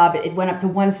my job, it went up to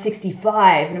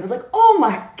 165 and it was like, oh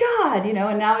my God, you know,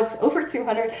 and now it's over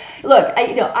 200. Look,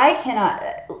 I cannot,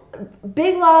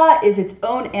 Big Law is its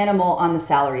own animal on the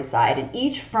salary side, and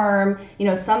each firm, you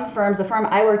know, some firms, the firm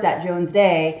I worked at, Jones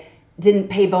Day, didn't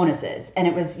pay bonuses, and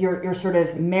it was your sort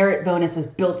of merit bonus was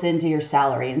built into your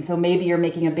salary, and so maybe you're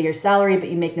making a bigger salary, but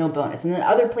you make no bonus. And then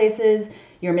other places,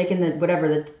 you're making the whatever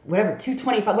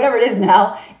 225, whatever it is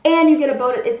now, and you get a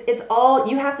bonus. It's all,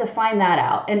 you have to find that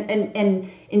out, and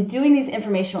in doing these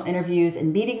informational interviews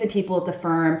and meeting the people at the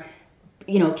firm,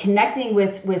 you know, connecting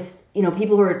with you know,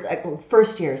 people who are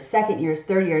first years, second years,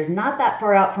 third years, not that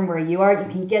far out from where you are, you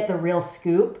can get the real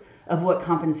scoop of what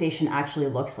compensation actually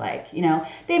looks like. You know,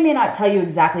 they may not tell you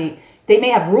exactly, they may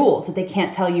have rules that they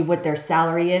can't tell you what their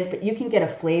salary is, but you can get a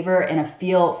flavor and a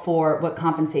feel for what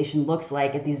compensation looks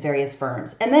like at these various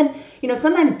firms. And then, you know,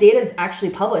 sometimes data is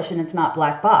actually published and it's not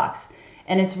black box.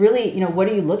 And it's really, you know, what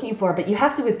are you looking for? But you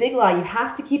have to, with Big Law, you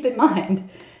have to keep in mind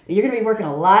that you're going to be working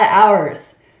a lot of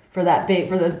hours for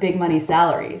those big money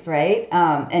salaries, right?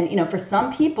 And you know, for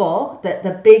some people,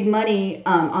 the big money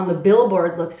on the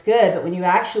billboard looks good, but when you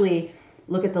actually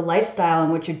look at the lifestyle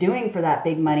and what you're doing for that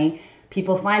big money,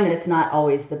 people find that it's not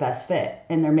always the best fit,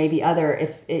 and there may be other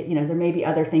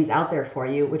things out there for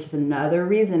you, which is another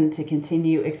reason to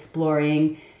continue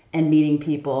exploring and meeting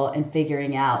people and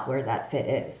figuring out where that fit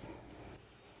is.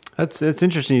 It's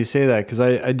interesting you say that, because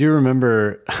I do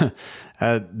remember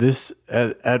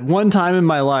at one time in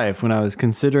my life when I was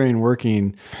considering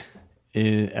working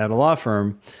at a law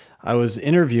firm, I was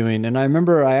interviewing, and I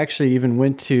remember I actually even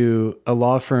went to a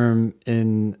law firm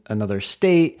in another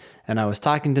state, and I was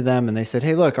talking to them, and they said,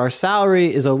 hey, look, our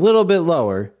salary is a little bit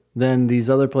lower than these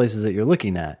other places that you're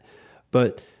looking at,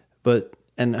 but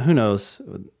and who knows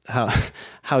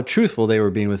how truthful they were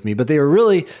being with me, but they were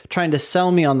really trying to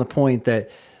sell me on the point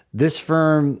that this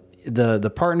firm,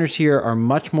 the partners here are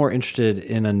much more interested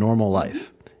in a normal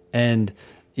life. And,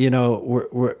 you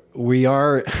know, we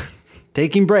are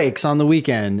taking breaks on the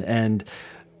weekend and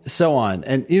so on.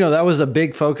 And, you know, that was a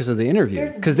big focus of the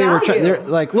interview, because they're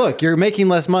like, look, you're making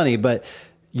less money, but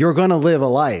you're going to live a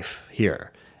life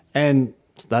here. And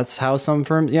that's how some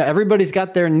firms, everybody's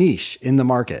got their niche in the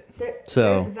market.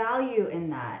 There's value in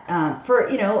that for,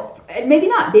 maybe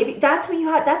not, maybe that's what you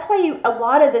have. That's why a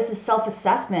lot of this is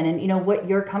self-assessment and, what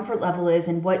your comfort level is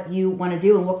and what you want to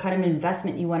do and what kind of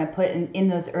investment you want to put in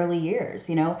those early years,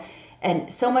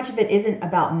 and so much of it isn't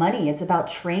about money. It's about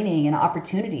training and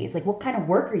opportunities. Like, what kind of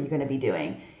work are you going to be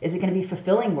doing? Is it going to be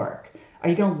fulfilling work? Are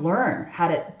you going to learn how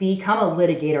to become a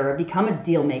litigator or become a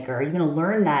deal maker? Are you going to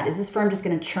learn that? Is this firm just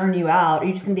going to churn you out? Are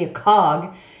you just going to be a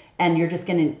cog and you're just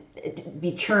going to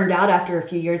be churned out after a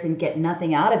few years and get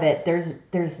nothing out of it?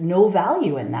 There's no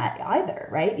value in that either,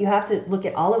 right? You have to look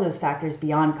at all of those factors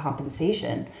beyond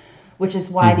compensation, which is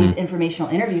why these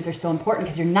informational interviews are so important,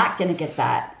 because you're not going to get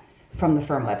that from the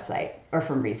firm website or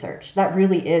from research. That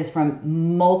really is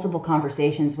from multiple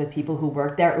conversations with people who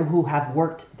work there or who have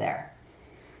worked there.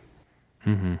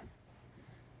 Mm-hmm.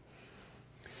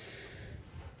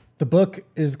 The book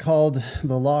is called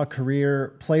The Law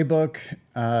Career Playbook.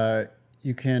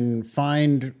 You can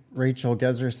find Rachel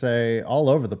Gezersay all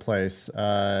over the place.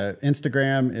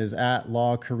 Instagram is at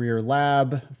Law Career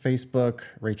Lab, Facebook,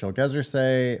 Rachel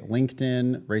Gezersay,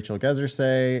 LinkedIn, Rachel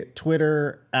Gezersay,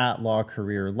 Twitter at Law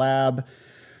Career Lab.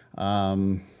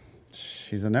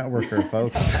 She's a networker,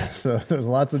 folks. So there's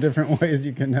lots of different ways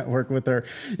you can network with her.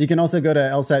 You can also go to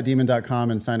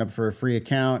lsatdemon.com and sign up for a free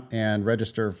account and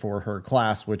register for her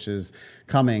class, which is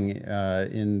coming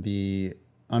in the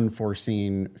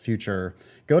unforeseen future.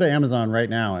 Go to Amazon right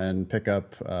now and pick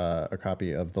up a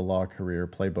copy of the Law Career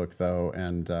Playbook, though.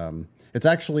 And it's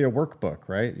actually a workbook,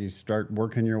 right? You start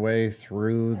working your way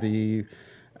through the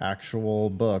actual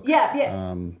book.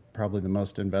 Yeah. Probably the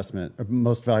most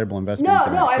valuable investment.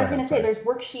 No, I was going to say there's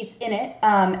worksheets in it.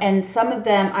 And some of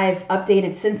them I've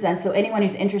updated since then. So anyone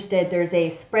who's interested, there's a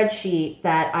spreadsheet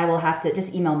that I will have to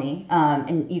just email me.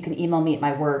 And you can email me at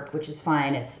my work, which is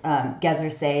fine. It's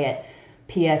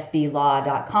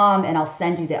gezersay@psblaw.com. And I'll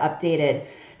send you the updated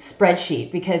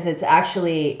spreadsheet because it's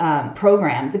actually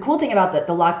programmed. The cool thing about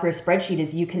the Law Career spreadsheet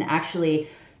is you can actually,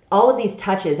 all of these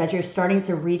touches, as you're starting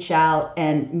to reach out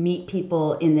and meet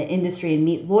people in the industry and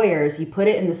meet lawyers, you put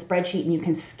it in the spreadsheet and you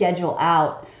can schedule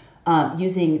out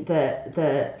using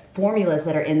the formulas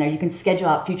that are in there. You can schedule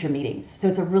out future meetings. So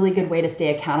it's a really good way to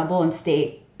stay accountable and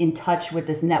stay in touch with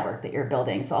this network that you're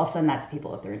building. So I'll send that to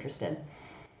people if they're interested.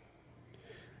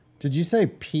 Did you say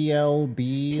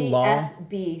PLB Law?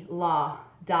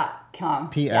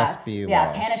 PSBlaw.com. PSB Law.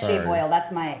 Yeah, Panacea Boyle. That's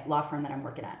my law firm that I'm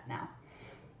working at now.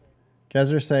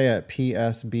 Gezersay at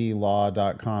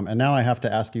psblaw.com. And now I have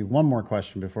to ask you one more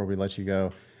question before we let you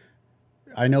go.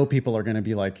 I know people are going to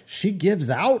be like, she gives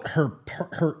out her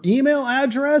email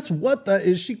address?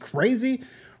 Is she crazy?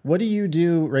 What do you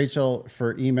do, Rachel,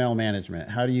 for email management?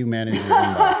 How do you manage your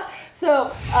inbox?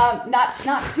 So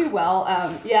not too well.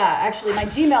 Actually, my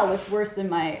Gmail looks worse than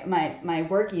my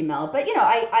work email. But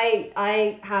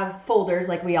I have folders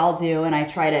like we all do, and I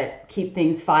try to keep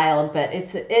things filed. But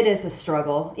it is a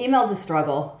struggle. Email's a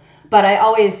struggle. But I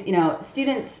always,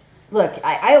 students. Look,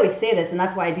 I always say this, and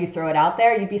that's why I do throw it out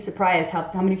there. You'd be surprised how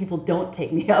many people don't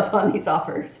take me up on these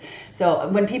offers. So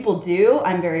when people do,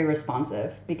 I'm very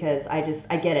responsive because I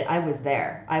get it. I was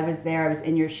there. I was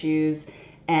in your shoes.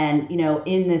 And,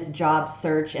 in this job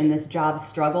search and this job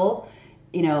struggle,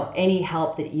 any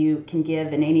help that you can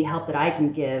give and any help that I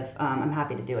can give, I'm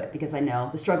happy to do it because I know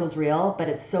the struggle's real, but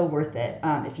it's so worth it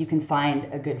if you can find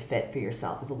a good fit for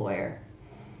yourself as a lawyer.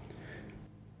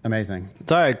 Amazing.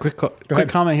 Sorry, quick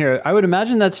comment here. I would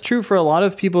imagine that's true for a lot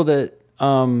of people that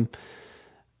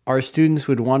our students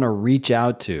would want to reach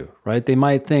out to, right? They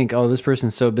might think, oh, this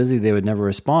person's so busy they would never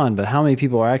respond. But how many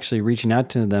people are actually reaching out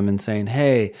to them and saying,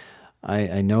 hey,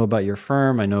 I know about your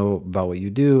firm, I know about what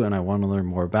you do, and I want to learn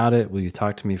more about it. Will you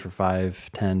talk to me for 5,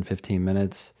 10, 15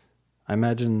 minutes? I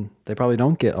imagine they probably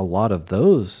don't get a lot of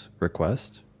those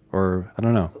requests, or I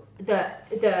don't know. The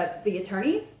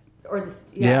attorneys?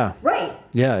 Yeah. Right.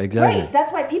 Yeah, exactly. Right.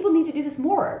 That's why people need to do this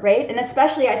more, right? And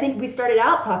especially, I think we started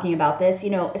out talking about this,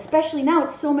 especially now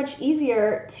it's so much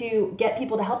easier to get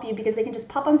people to help you because they can just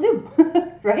pop on Zoom,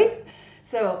 right?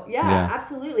 So yeah,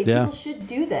 absolutely. Yeah. People should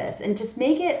do this and just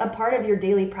make it a part of your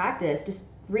daily practice. Just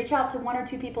reach out to 1 or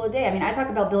 2 people a day. I mean, I talk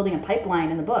about building a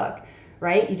pipeline in the book,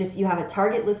 right? You have a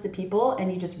target list of people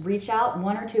and you just reach out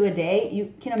 1 or 2 a day.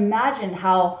 You can imagine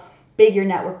how big your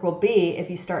network will be if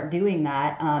you start doing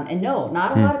that. And no,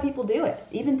 not a lot of people do it,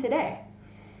 even today.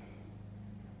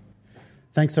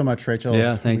 Thanks so much, Rachel.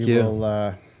 Yeah, thank you.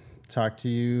 We'll talk to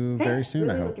you very soon,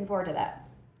 really I hope. Looking forward to that.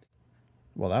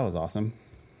 Well, that was awesome.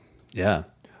 Yeah.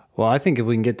 Well, I think if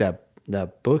we can get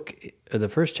that book, the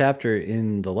first chapter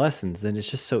in the lessons, then it's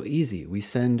just so easy. We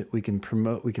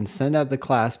can send out the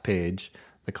class page.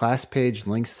 The class page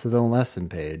links to the lesson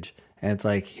page, and it's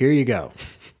like, here you go.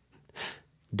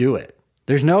 Do it.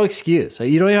 There's no excuse.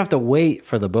 You don't even have to wait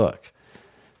for the book.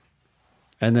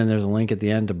 And then there's a link at the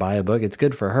end to buy a book. It's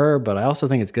good for her, but I also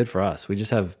think it's good for us. We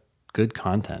just have good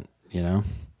content, you know?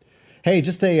 Hey,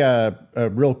 just a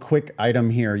real quick item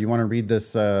here. You want to read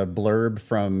this blurb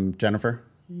from Jennifer?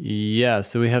 Yeah,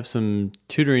 so we have some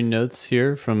tutoring notes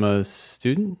here from a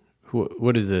student.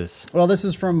 What is this? Well, this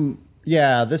is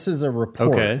a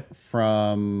report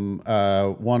from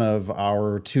one of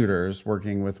our tutors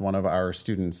working with one of our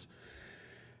students.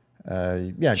 Go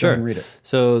ahead and read it.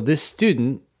 So this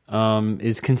student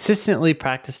is consistently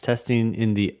practice testing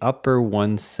in the upper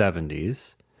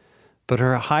 170s, but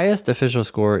her highest official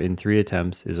score in 3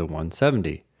 attempts is a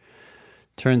 170.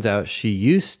 Turns out she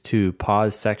used to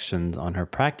pause sections on her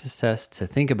practice test to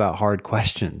think about hard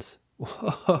questions.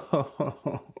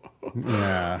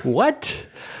 Yeah. What?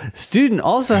 Student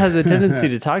also has a tendency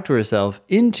to talk to herself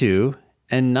into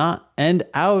and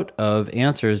out of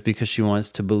answers because she wants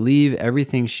to believe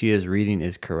everything she is reading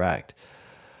is correct.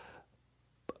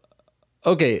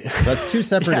 Okay. That's two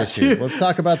separate issues. Let's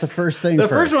talk about the first thing first.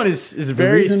 The first one is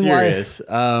very serious.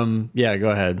 Yeah, go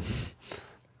ahead.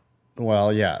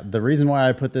 Well, yeah. The reason why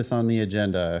I put this on the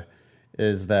agenda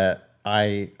is that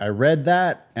I read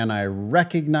that and I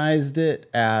recognized it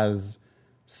as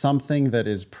something that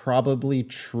is probably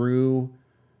true,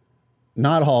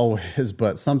 not always,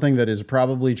 but something that is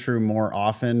probably true more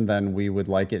often than we would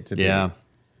like it to be. Yeah.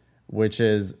 Which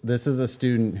is, this is a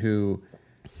student who,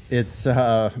 it's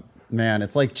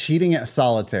like cheating at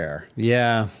solitaire.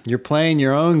 Yeah, you're playing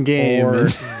your own game. Or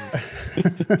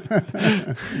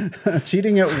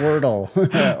cheating at Wordle.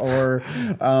 Or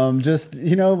just,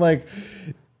 like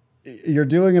you're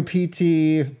doing a PT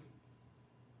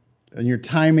and you're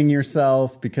timing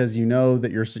yourself because you know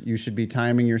that you should be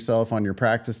timing yourself on your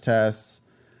practice tests.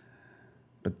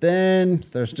 But then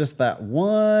there's just that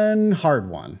one hard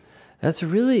one. That's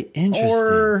really interesting.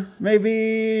 Or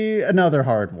maybe another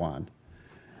hard one.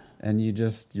 And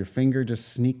your finger just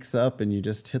sneaks up and you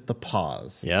just hit the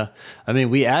pause. Yeah. I mean,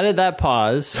 we added that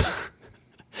pause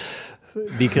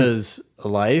because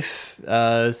life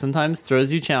sometimes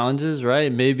throws you challenges,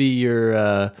 right? Maybe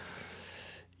your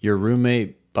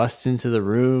roommate busts into the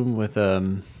room with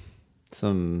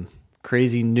some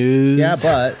crazy news. Yeah,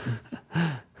 but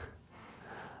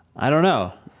I don't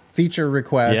know. Feature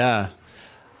request. Yeah.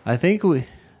 I think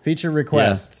feature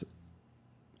request. Yeah.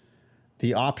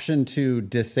 The option to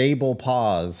disable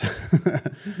pause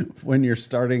when you're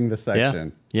starting the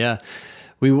section. Yeah.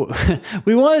 We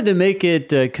wanted to make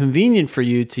it convenient for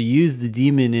you to use the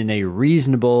daemon in a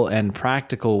reasonable and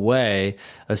practical way,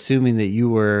 assuming that you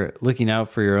were looking out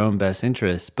for your own best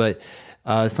interests. But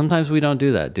sometimes we don't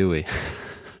do that, do we?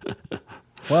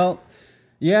 Well,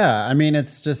 yeah. I mean,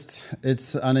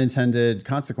 it's unintended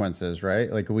consequences,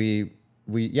 right? Like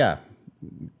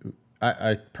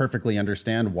I perfectly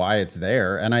understand why it's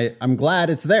there. And I'm glad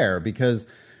it's there because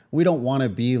we don't want to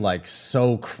be like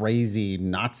so crazy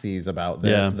Nazis about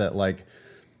this that like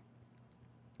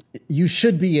you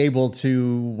should be able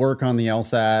to work on the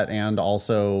LSAT and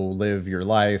also live your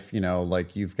life.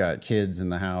 Like you've got kids in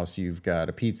the house, you've got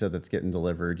a pizza that's getting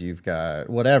delivered, you've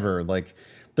got whatever. Like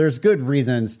there's good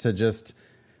reasons to just,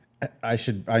 I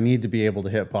need to be able to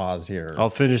hit pause here.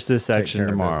 I'll finish this section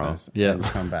tomorrow. Yeah.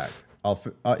 Come back.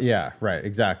 Yeah, right.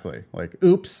 Exactly. Like,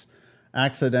 oops,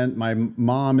 accident. My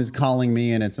mom is calling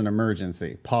me and it's an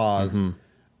emergency. Pause. Mm-hmm.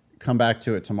 Come back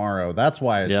to it tomorrow. That's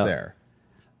why it's there.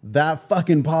 That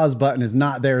fucking pause button is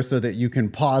not there so that you can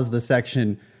pause the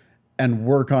section and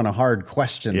work on a hard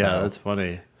question. Yeah, though. That's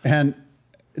funny. And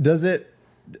does it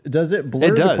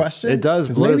blur the question? It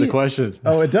does blur the question.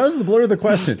 Oh, it does blur the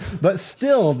question. But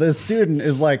still, this student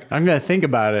is like, I'm going to think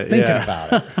about it. Thinking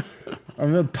about it.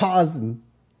 I'm going to pause and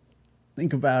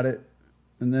think about it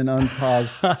and then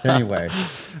unpause. Anyway.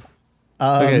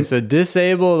 Okay, so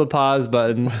disable the pause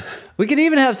button. We could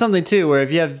even have something too where if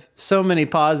you have so many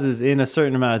pauses in a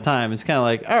certain amount of time, it's kind of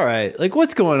like, all right, like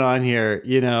what's going on here?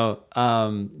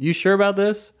 You sure about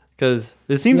this? Because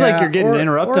it seems like you're getting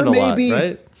interrupted a lot,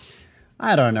 right?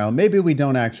 I don't know. Maybe we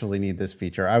don't actually need this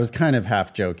feature. I was kind of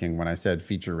half joking when I said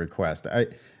feature request.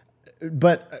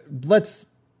 But let's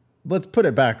put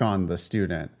it back on the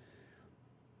student.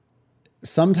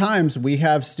 Sometimes we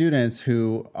have students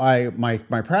who my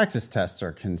practice tests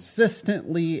are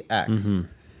consistently X. Mm-hmm.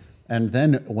 And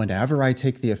then whenever I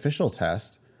take the official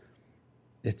test,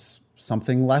 it's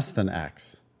something less than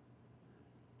X.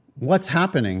 What's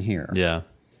happening here? Yeah.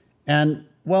 And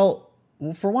well,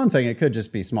 for one thing, it could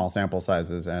just be small sample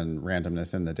sizes and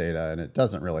randomness in the data, and it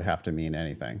doesn't really have to mean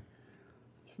anything.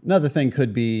 Another thing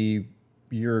could be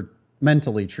you're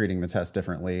mentally treating the test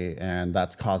differently, and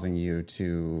that's causing you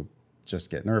to just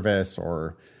get nervous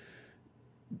or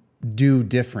do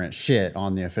different shit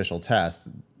on the official test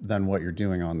than what you're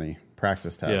doing on the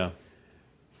practice test. Yeah.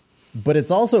 But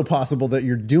it's also possible that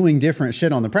you're doing different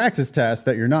shit on the practice test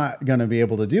that you're not going to be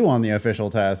able to do on the official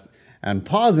test. And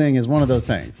pausing is one of those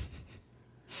things.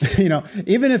 You know,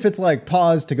 even if it's like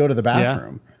pause to go to the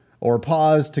bathroom or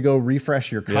pause to go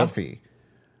refresh your coffee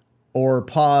or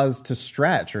pause to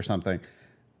stretch or something.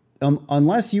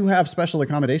 Unless you have special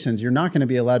accommodations, you're not going to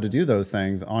be allowed to do those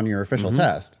things on your official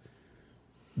test.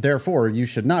 Therefore, you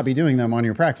should not be doing them on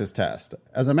your practice test.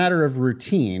 As a matter of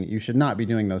routine, you should not be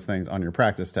doing those things on your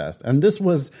practice test. And this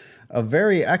was a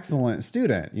very excellent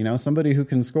student, you know, somebody who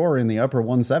can score in the upper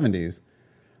 170s.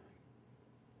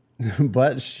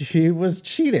 But she was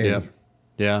cheating. Yeah.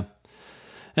 Yeah.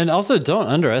 And also don't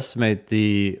underestimate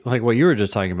like what you were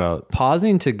just talking about,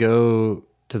 pausing to go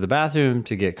to the bathroom,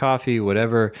 to get coffee,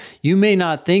 whatever. You may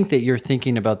not think that you're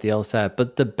thinking about the LSAT,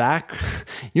 but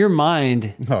your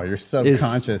mind. Oh, your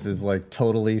subconscious is like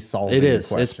totally solving it is.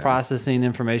 the question. It's processing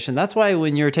information. That's why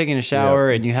when you're taking a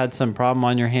shower and you had some problem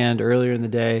on your hand earlier in the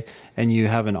day and you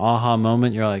have an aha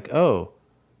moment, you're like, oh,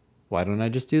 why don't I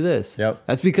just do this? Yep.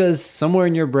 That's because somewhere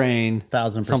in your brain,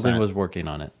 1000%. something was working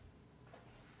on it.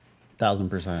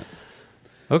 1000%.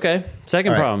 Okay.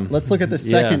 Second problem. Let's look at the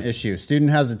second issue.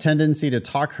 Student has a tendency to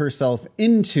talk herself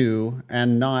into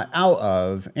and not out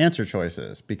of answer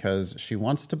choices because she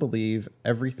wants to believe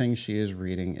everything she is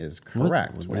reading is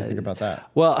correct. What do you think about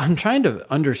that? Well, I'm trying to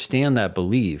understand that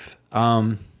belief.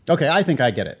 Okay, I think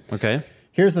I get it. Okay.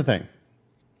 Here's the thing.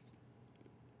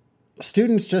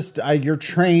 Students just, you're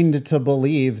trained to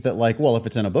believe that, like, well, if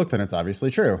it's in a book, then it's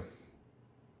obviously true.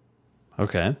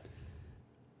 Okay.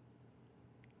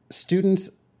 Students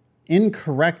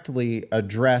incorrectly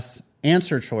address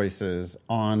answer choices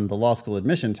on the law school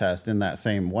admission test in that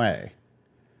same way.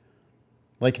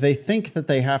 Like, they think that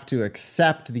they have to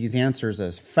accept these answers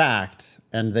as fact,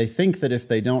 and they think that if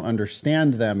they don't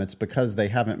understand them, it's because they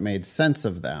haven't made sense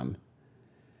of them.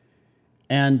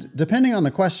 And depending on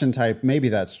the question type, maybe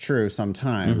that's true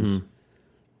sometimes.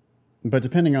 But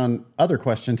depending on other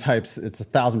question types, it's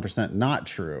 1000% not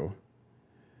true.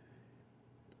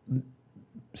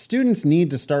 Students need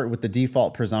to start with the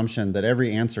default presumption that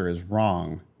every answer is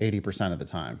wrong 80% of the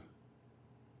time.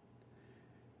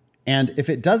 And if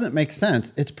it doesn't make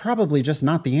sense, it's probably just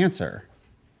not the answer.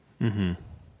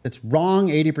 It's wrong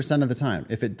 80% of the time.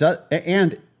 If it does,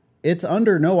 and it's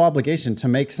under no obligation to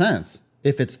make sense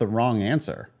if it's the wrong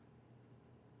answer.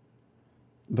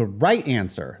 The right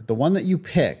answer, the one that you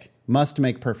pick, must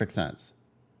make perfect sense.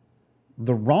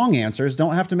 The wrong answers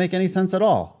don't have to make any sense at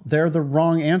all. They're the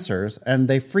wrong answers, and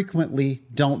they frequently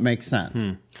don't make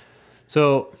sense.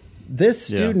 So this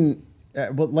student,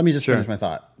 well, let me just finish my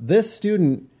thought. This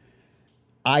student,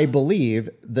 I believe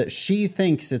that she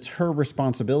thinks it's her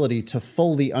responsibility to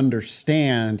fully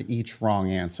understand each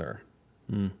wrong answer.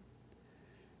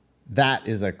 That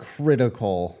is a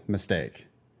critical mistake.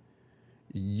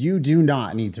 You do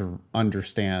not need to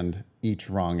understand each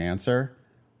wrong answer.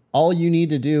 All you need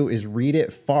to do is read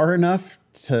it far enough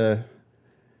to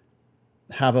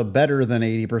have a better than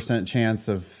 80% chance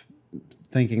of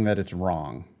thinking that it's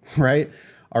wrong, right?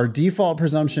 Our default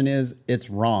presumption is it's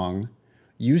wrong.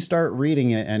 You start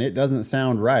reading it and it doesn't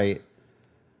sound right.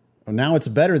 Now it's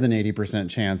better than 80%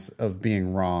 chance of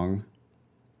being wrong.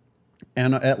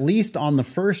 And at least on the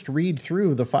first read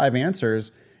through the 5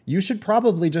 answers, you should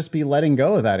probably just be letting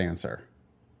go of that answer.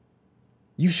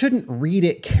 You shouldn't read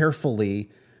it carefully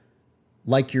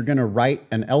like you're going to write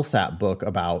an LSAT book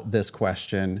about this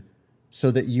question so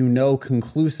that you know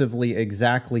conclusively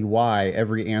exactly why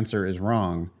every answer is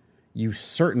wrong. You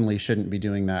certainly shouldn't be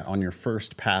doing that on your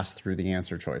first pass through the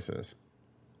answer choices.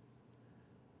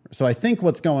 So I think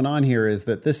what's going on here is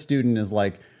that this student is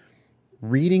like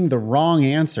reading the wrong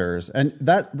answers. And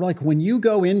that, like, when you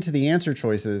go into the answer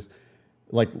choices,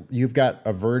 like, you've got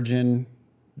a virgin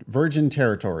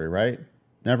territory, right?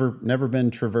 Never been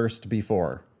traversed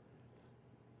before.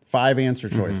 5 answer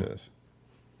choices.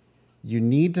 You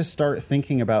need to start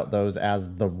thinking about those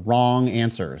as the wrong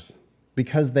answers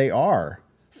because they are.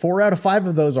 4 out of 5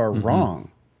 of those are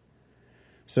wrong.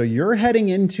 So you're heading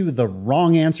into the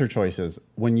wrong answer choices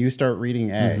when you start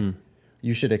reading A.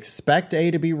 You should expect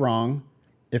A to be wrong.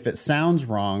 If it sounds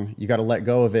wrong, you got to let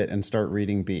go of it and start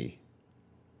reading B.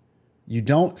 You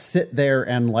don't sit there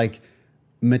and like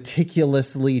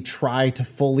meticulously try to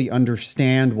fully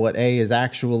understand what A is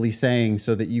actually saying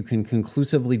so that you can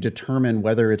conclusively determine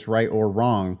whether it's right or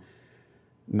wrong.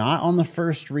 Not on the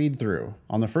first read through.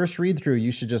 On the first read through,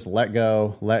 you should just let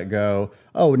go.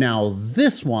 Oh, now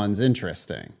this one's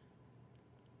interesting.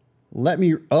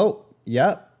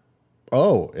 Yep.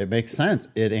 oh, it makes sense.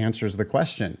 It answers the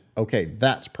question. Okay,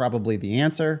 that's probably the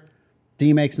answer.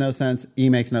 D makes no sense. E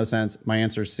makes no sense. My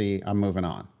answer is C. I'm moving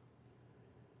on.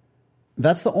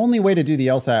 That's the only way to do the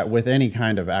LSAT with any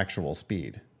kind of actual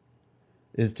speed,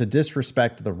 is to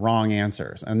disrespect the wrong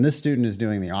answers. And this student is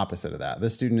doing the opposite of that.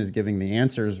 This student is giving the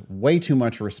answers way too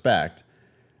much respect,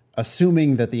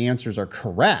 assuming that the answers are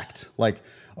correct. Like,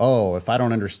 oh, if I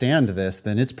don't understand this,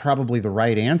 then it's probably the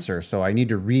right answer. So I need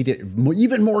to read it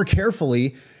even more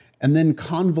carefully and then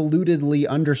convolutedly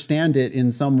understand it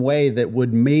in some way that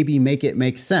would maybe make it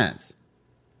make sense.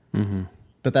 Mm-hmm.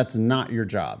 But that's not your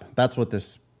job. That's what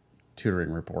this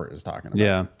tutoring report is talking about.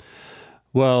 Yeah.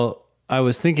 Well, I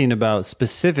was thinking about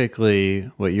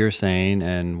specifically what you're saying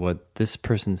and what this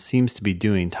person seems to be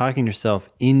doing, talking yourself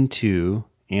into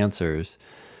answers.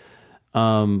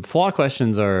 Flaw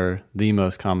questions are the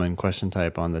most common question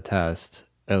type on the test,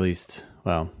 at least,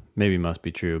 well, maybe must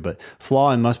be true, but flaw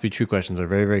and must be true questions are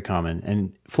very, very common.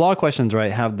 And flaw questions,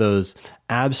 right, have those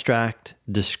abstract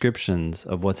descriptions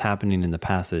of what's happening in the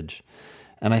passage.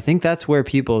 And I think that's where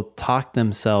people talk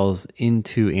themselves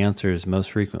into answers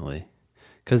most frequently,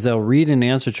 because they'll read an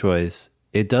answer choice,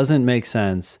 it doesn't make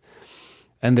sense,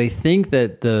 and they think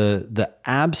that the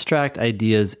abstract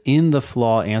ideas in the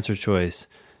flaw answer choice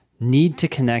need to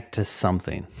connect to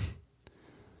something.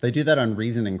 They do that on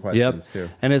reasoning questions too.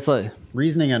 And it's like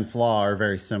reasoning and flaw are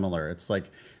very similar. It's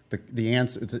like the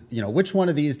answer, it's, which one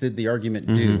of these did the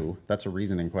argument do? That's a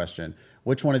reasoning question.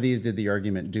 Which one of these did the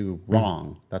argument do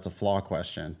wrong? That's a flaw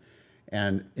question.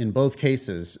 And in both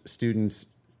cases, students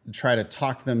try to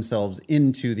talk themselves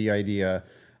into the idea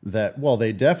that, well,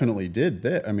 they definitely did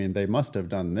this. I mean, they must have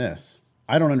done this.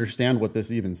 I don't understand what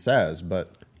this even says,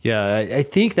 but... Yeah, I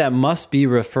think that must be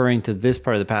referring to this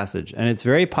part of the passage. And it's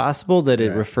very possible that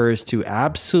it refers to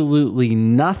absolutely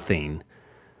nothing,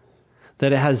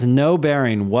 that it has no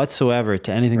bearing whatsoever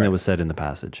to anything that was said in the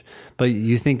passage. But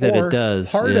you think that it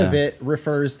does. Part of it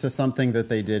refers to something that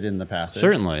they did in the passage.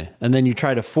 Certainly. And then you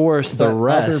try to force the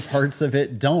rest. Other parts of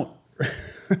it don't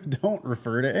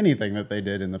refer to anything that they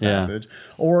did in the passage.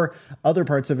 Or other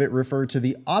parts of it refer to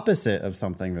the opposite of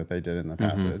something that they did in the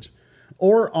passage.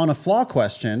 Or on a flaw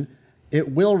question,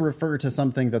 it will refer to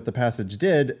something that the passage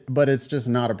did, but it's just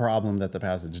not a problem that the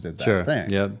passage did that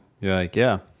thing. Yep. You're like,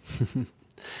 yeah.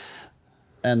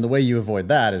 And the way you avoid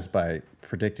that is by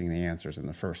predicting the answers in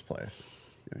the first place.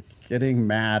 Getting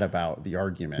mad about the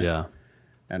argument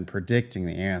and predicting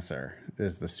the answer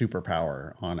is the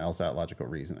superpower on LSAT logical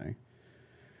reasoning.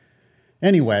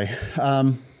 Anyway.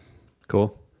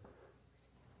 Cool.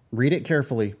 Read it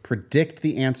carefully, predict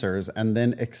the answers, and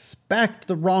then expect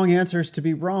the wrong answers to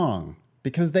be wrong,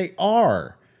 because they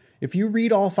are. If you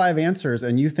read all 5 answers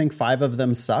and you think 5 of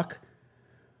them suck,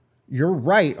 you're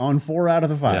right on 4 out of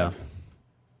the 5.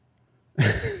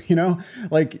 Yeah.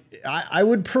 I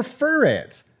would prefer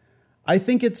it. I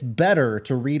think it's better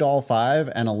to read all 5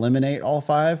 and eliminate all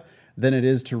 5 than it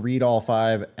is to read all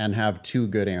 5 and have 2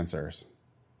 good answers.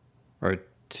 Or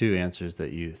 2 answers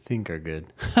that you think are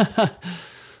good.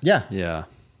 Yeah. Yeah.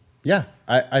 Yeah.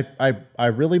 I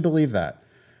really believe that.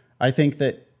 I think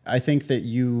that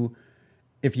you,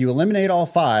 if you eliminate all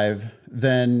 5,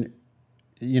 then,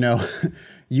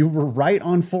 you were right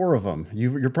on 4 of them.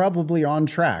 You're probably on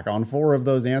track on 4 of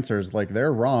those answers. Like,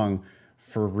 they're wrong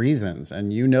for reasons,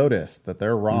 and you noticed that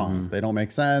they're wrong. They don't make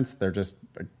sense.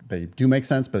 They do make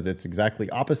sense, but it's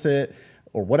exactly opposite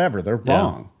or whatever. They're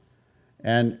wrong.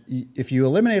 And if you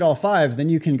eliminate all 5, then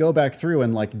you can go back through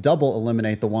and double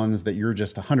eliminate the ones that you're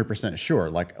just 100% sure.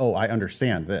 Like, oh, I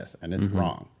understand this and it's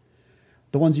wrong.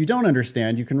 The ones you don't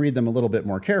understand, you can read them a little bit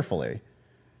more carefully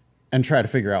and try to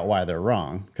figure out why they're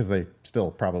wrong, because they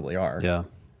still probably are. Yeah.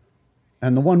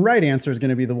 And the one right answer is going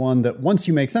to be the one that once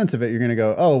you make sense of it, you're going to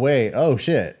go, oh, wait, oh,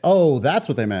 shit. Oh, that's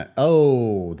what they meant.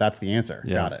 Oh, that's the answer.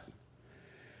 Yeah. Got it.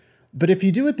 But if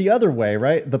you do it the other way,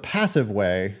 right, the passive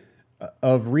way,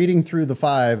 of reading through the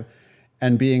 5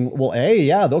 and being, well, A,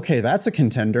 yeah, okay, that's a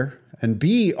contender. And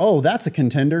B, oh, that's a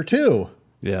contender too.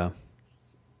 Yeah.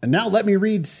 And now let me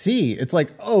read C. It's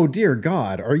like, oh, dear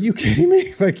God, are you kidding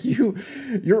me? Like,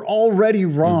 you're already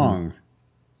wrong.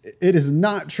 It is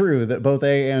not true that both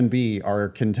A and B are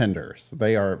contenders.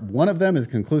 One of them is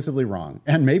conclusively wrong.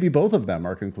 And maybe both of them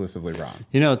are conclusively wrong.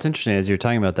 It's interesting. As you're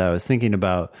talking about that, I was thinking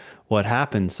about what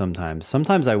happens sometimes.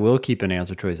 Sometimes I will keep an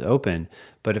answer choice open,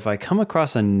 but if I come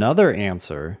across another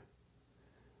answer,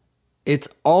 it's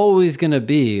always going to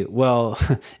be, well,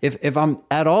 if I'm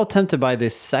at all tempted by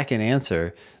this second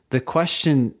answer, the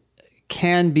question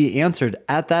can be answered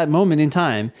at that moment in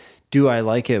time. Do I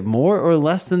like it more or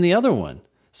less than the other one?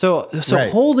 So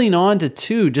holding on to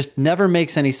 2 just never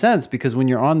makes any sense, because when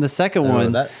you're on the second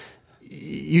one,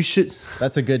 you should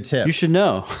That's a good tip. you should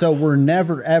know. So we're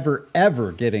never, ever,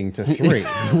 ever getting to 3,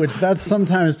 which that's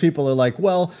sometimes people are like,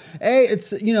 well, A,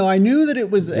 it's, I knew that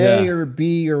it was A Yeah. or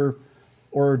B or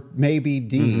maybe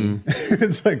D.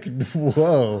 It's like,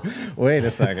 whoa, wait a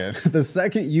second. The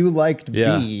second you liked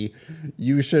B,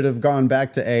 you should have gone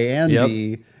back to A and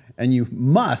B, and you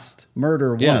must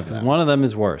murder one of them. One of them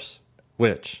is worse.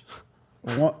 Which?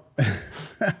 One-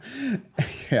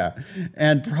 yeah,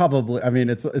 and probably, I mean,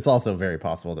 it's also very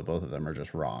possible that both of them are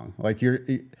just wrong. Like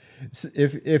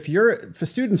if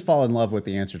students fall in love with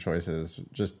the answer choices,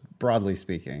 just broadly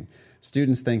speaking,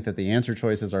 students think that the answer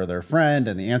choices are their friend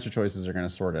and the answer choices are going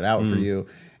to sort it out for you,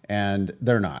 and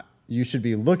they're not. You should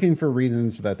be looking for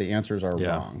reasons that the answers are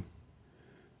wrong.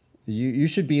 You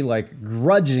should be like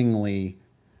grudgingly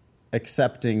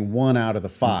accepting 1 out of the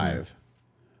 5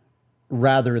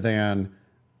 rather than,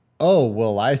 oh,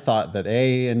 well, I thought that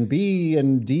A and B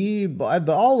and D,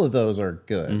 all of those are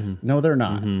good. No, they're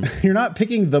not. You're not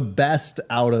picking the best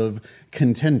out of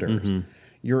contenders.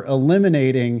 You're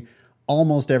eliminating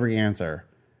almost every answer,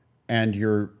 and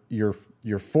you're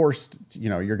forced.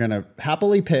 You're going to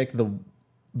happily pick the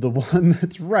one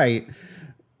that's right,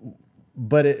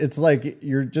 but it's like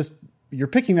you're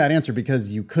picking that answer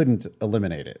because you couldn't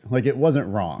eliminate it. Like it wasn't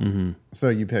wrong, so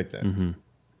you picked it.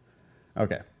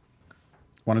 Okay.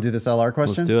 Want to do this LR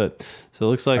question? Let's do it. So it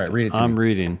looks like right, read it to I'm me.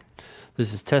 reading.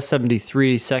 This is test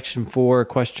 73, section 4,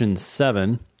 question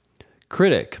 7.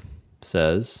 Critic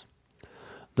says,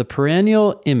 the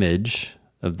perennial image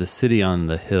of the city on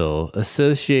the hill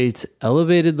associates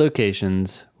elevated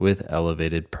locations with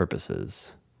elevated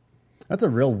purposes. That's a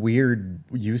real weird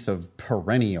use of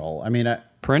perennial. I mean,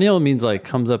 Perennial means like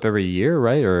comes up every year,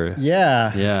 right? Or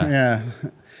yeah.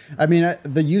 I mean,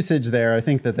 the usage there, I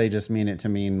think that they just mean it to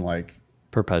mean like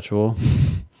perpetual.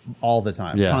 all the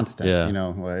time, Yeah, constant,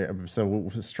 yeah. So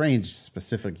strange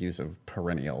specific use of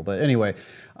perennial. But anyway,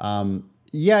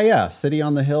 city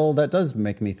on the hill, that does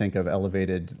make me think of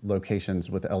elevated locations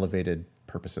with elevated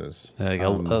purposes. Like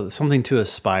something to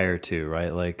aspire to,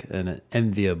 right? Like an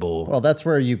enviable. Well, that's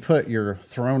where you put your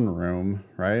throne room,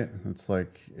 right? It's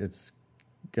like it's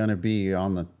going to be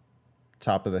on the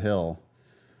top of the hill.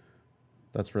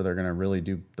 That's where they're going to really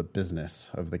do the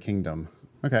business of the kingdom.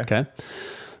 Okay.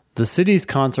 The city's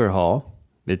concert hall,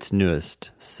 its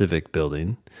newest civic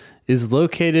building, is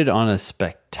located on a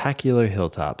spectacular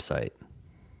hilltop site.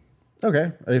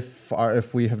 Okay.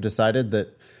 If we have decided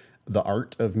that the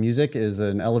art of music is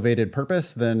an elevated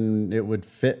purpose, then it would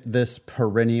fit this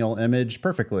perennial image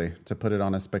perfectly to put it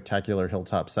on a spectacular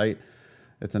hilltop site.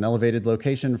 It's an elevated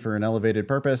location for an elevated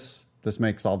purpose. This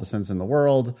makes all the sense in the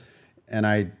world.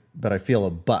 But I feel a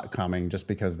but coming just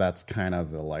because that's kind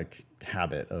of the like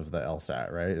habit of the LSAT,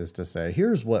 right? Is to say,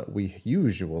 here's what we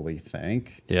usually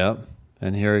think. Yep.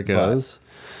 And here it goes.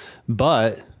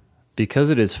 But because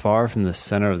it is far from the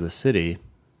center of the city,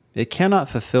 it cannot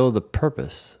fulfill the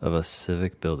purpose of a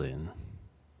civic building.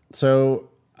 So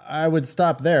I would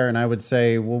stop there and I would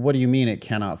say, well, what do you mean it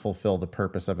cannot fulfill the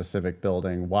purpose of a civic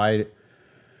building? Why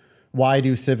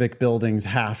do civic buildings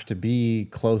have to be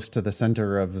close to the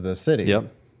center of the city?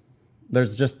 Yep.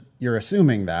 You're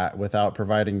assuming that without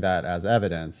providing that as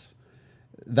evidence.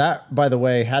 That, by the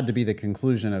way, had to be the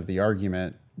conclusion of the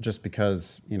argument just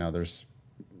because,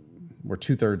 we're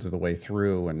 2/3 of the way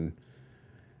through and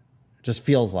it just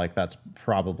feels like that's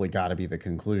probably got to be the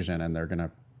conclusion and they're going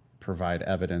to provide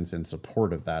evidence in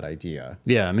support of that idea.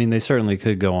 Yeah, I mean, they certainly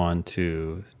could go on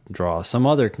to draw some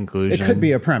other conclusion. It could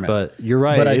be a premise. But you're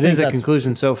right. But it is a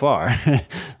conclusion so far.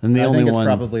 And the I only think it's one.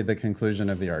 probably the conclusion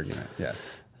of the argument. Yeah.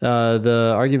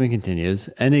 The argument continues.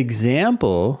 An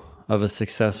example of a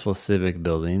successful civic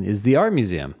building is the Art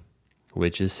Museum,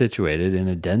 which is situated in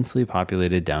a densely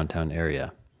populated downtown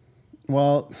area.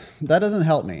 Well, that doesn't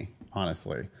help me,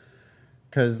 honestly,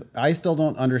 because I still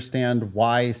don't understand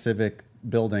why civic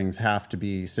buildings have to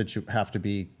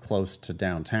be close to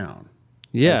downtown.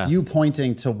 Yeah. Like you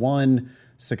pointing to one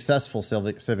successful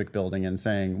civic building and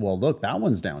saying, "Well, look, that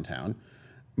one's downtown."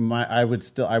 I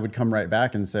would come right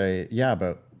back and say, "Yeah,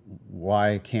 but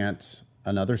why can't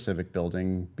another civic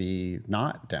building be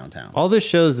not downtown?" All this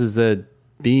shows is that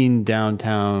being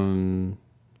downtown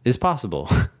is possible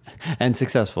and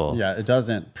successful. Yeah, it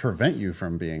doesn't prevent you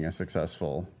from being a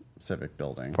successful civic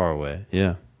building. Far away.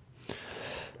 Yeah.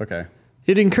 Okay.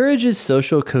 It encourages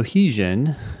social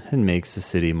cohesion and makes the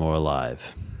city more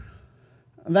alive.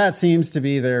 That seems to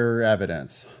be their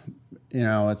evidence.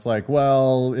 It's like,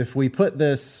 well, if we put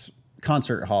this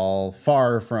concert hall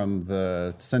far from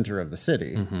the center of the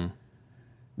city,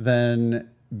 then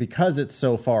because it's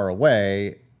so far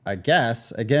away, I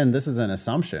guess, again, this is an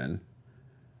assumption,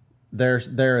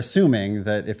 they're assuming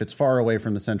that if it's far away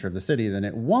from the center of the city, then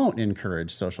it won't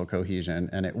encourage social cohesion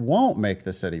and it won't make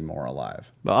the city more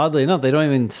alive. But oddly enough, they don't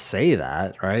even say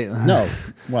that, right? No,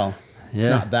 well, Yeah. it's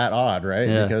not that odd, right?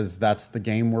 Yeah. Because that's the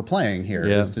game we're playing here,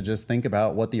 Yeah. is to just think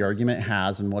about what the argument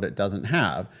has and what it doesn't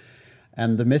have.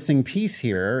 And the missing piece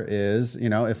here is,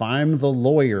 if I'm the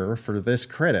lawyer for this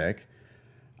critic,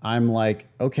 I'm like,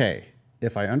 okay,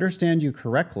 if I understand you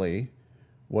correctly,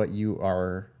 what you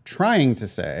are trying to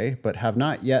say, but have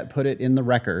not yet put it in the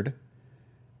record,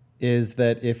 is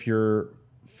that if you're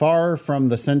far from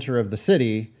the center of the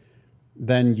city,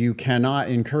 then you cannot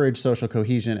encourage social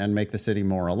cohesion and make the city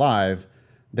more alive,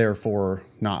 therefore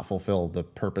not fulfill the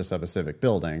purpose of a civic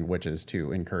building, which is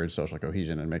to encourage social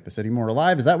cohesion and make the city more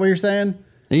alive. Is that what you're saying?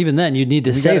 Even then, you'd need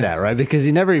to say gotta- that, right? Because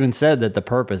he never even said that the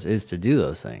purpose is to do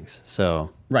those things.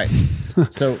 So, Right.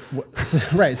 So,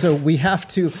 right. So we have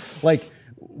to,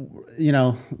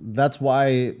 that's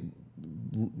why,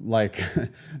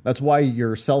 that's why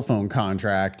your cell phone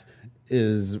contract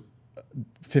is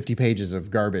 50 pages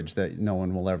of garbage that no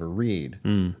one will ever read,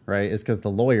 right? It's because the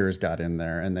lawyers got in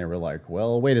there and they were like,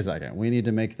 well, wait a second, we need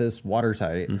to make this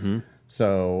watertight.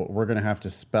 So we're going to have to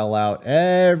spell out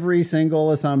every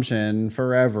single assumption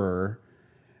forever.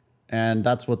 And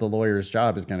that's what the lawyer's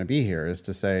job is going to be here, is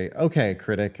to say, okay,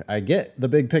 critic, I get the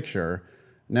big picture.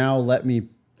 Now let me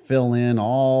fill in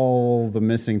all the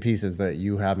missing pieces that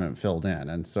you haven't filled in.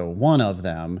 And so one of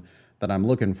them that I'm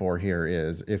looking for here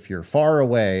is, if you're far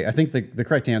away, I think the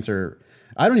correct answer,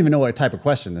 I don't even know what type of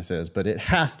question this is, but it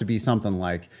has to be something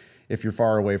like, if you're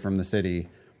far away from the city,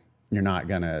 you're not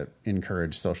going to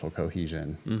encourage social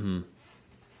cohesion.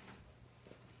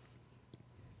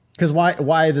 Because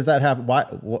why does that happen?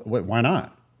 Why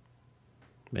not?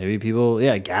 maybe people,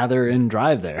 gather and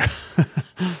drive there.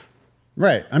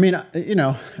 Right. I mean,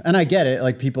 and I get it.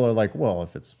 Like, people are like, well,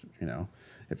 if it's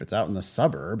out in the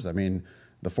suburbs, I mean,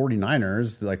 the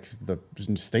 49ers, like the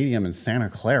stadium in Santa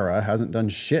Clara, hasn't done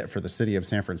shit for the city of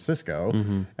San Francisco.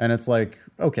 And it's like,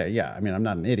 okay, yeah, I mean, I'm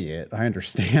not an idiot. I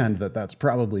understand that that's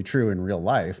probably true in real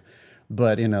life.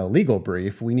 But in a legal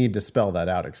brief, we need to spell that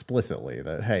out explicitly,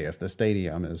 that, hey, if the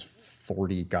stadium is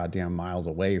 40 goddamn miles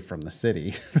away from the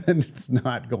city, then it's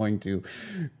not going to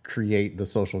create the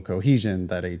social cohesion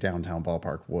that a downtown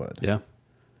ballpark would. Yeah.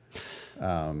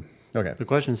 Okay. The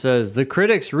question says, the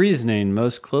critic's reasoning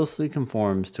most closely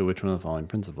conforms to which one of the following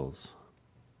principles?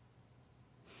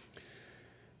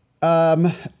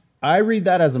 I read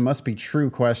that as a must be true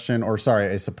question, or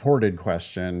a supported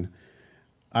question.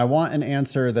 I want an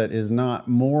answer that is not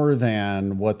more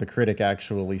than what the critic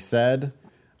actually said.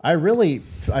 I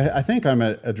think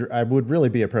I would really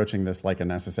be approaching this like a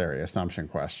necessary assumption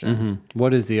question.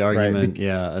 What is the argument?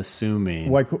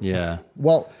 Assuming.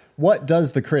 Well, what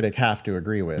does the critic have to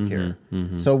agree with here?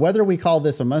 So whether we call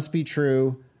this a must be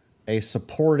true, a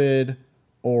supported,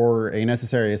 or a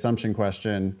necessary assumption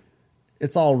question,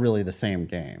 it's all really the same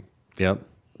game. Yep.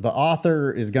 The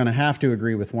author is going to have to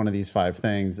agree with one of these five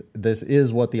things. This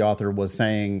is what the author was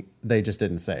saying. They just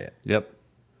didn't say it. Yep.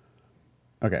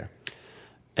 Okay.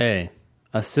 A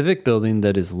civic building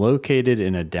that is located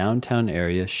in a downtown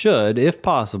area should, if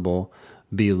possible,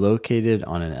 be located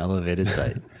on an elevated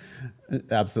site.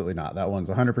 Absolutely not. That one's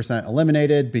 100%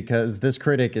 eliminated, because this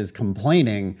critic is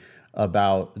complaining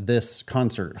about this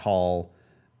concert hall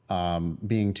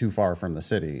being too far from the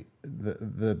city.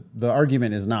 The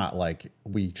argument is not like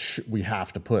we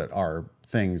have to put our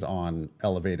things on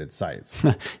elevated sites.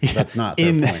 That's not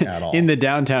their point at all. In the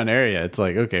downtown area, it's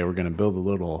like, okay, we're going to build a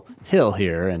little hill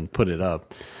here and put it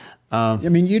up. I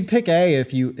mean, you'd pick A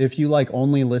if you like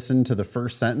only listen to the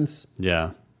first sentence.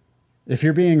 Yeah. If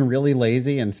you're being really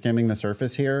lazy and skimming the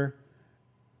surface here,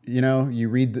 you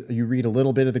read a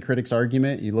little bit of the critic's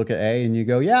argument, you look at A and you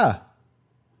go, yeah,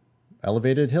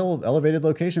 elevated hill, elevated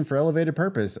location for elevated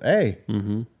purpose. A.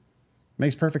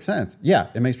 Makes perfect sense. Yeah,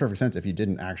 it makes perfect sense if you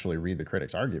didn't actually read the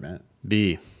critic's argument.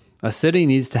 B, a city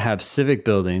needs to have civic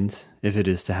buildings if it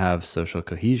is to have social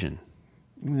cohesion.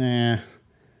 Yeah,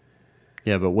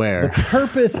 but where? The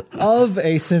purpose of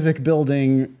a civic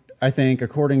building, I think,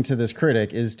 according to this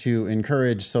critic, is to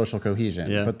encourage social cohesion.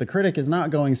 Yeah. But the critic is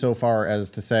not going so far as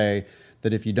to say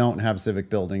that if you don't have civic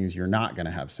buildings, you're not going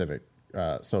to have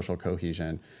social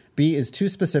cohesion. B is too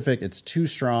specific. It's too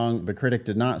strong. The critic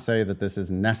did not say that this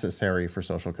is necessary for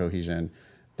social cohesion.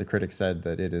 The critic said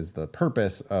that it is the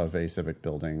purpose of a civic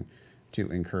building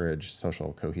to encourage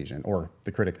social cohesion, or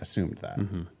the critic assumed that.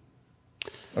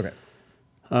 Okay.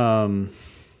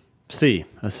 C,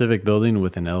 a civic building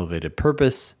with an elevated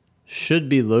purpose should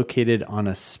be located on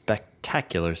a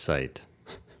spectacular site.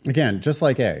 Again, just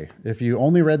like A, if you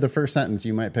only read the first sentence,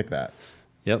 you might pick that.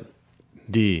 Yep.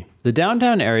 D. The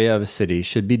downtown area of a city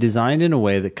should be designed in a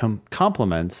way that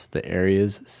complements the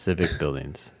area's civic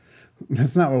buildings.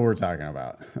 That's not what we're talking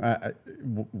about.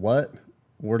 What?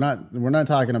 We're not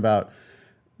talking about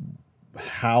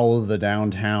how the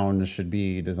downtown should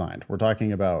be designed. We're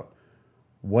talking about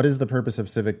what is the purpose of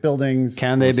civic buildings?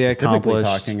 Can they be accomplished?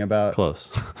 Talking about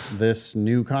close this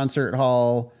new concert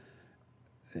hall.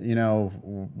 You know,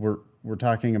 we're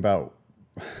talking about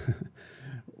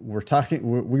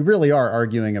we really are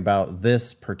arguing about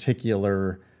this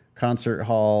particular concert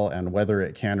hall and whether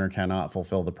it can or cannot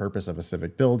fulfill the purpose of a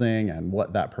civic building and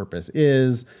what that purpose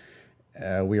is.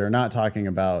 We are not talking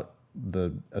about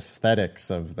the aesthetics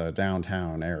of the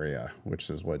downtown area, which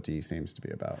is what D seems to be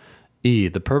about. E.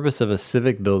 The purpose of a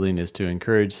civic building is to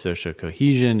encourage social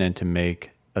cohesion and to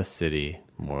make a city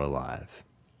more alive.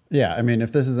 Yeah, I mean,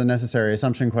 if this is a necessary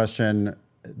assumption question,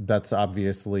 that's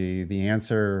obviously the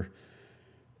answer.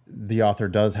 The author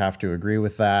does have to agree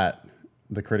with that.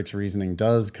 The critic's reasoning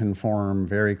does conform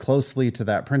very closely to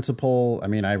that principle. I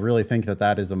mean, I really think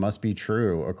that is a must be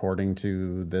true according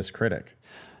to this critic.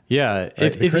 Yeah, Right?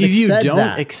 if The critic you said don't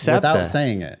that accept without that,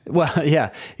 saying it. well,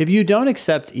 yeah, if you don't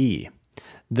accept E,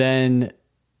 then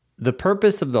the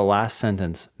purpose of the last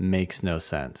sentence makes no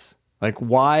sense. Like,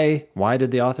 why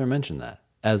did the author mention that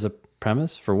as a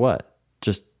premise for what?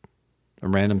 Just a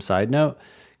random side note?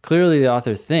 Clearly, the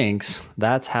author thinks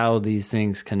that's how these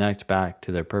things connect back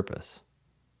to their purpose.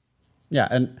 Yeah,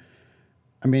 and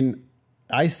I mean,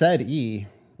 I said E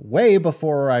way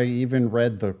before I even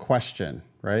read the question,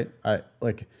 right?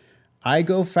 I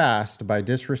go fast by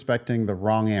disrespecting the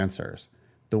wrong answers.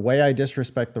 The way I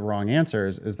disrespect the wrong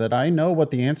answers is that I know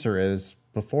what the answer is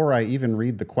before I even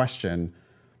read the question,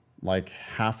 like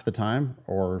half the time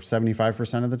or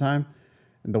 75% of the time.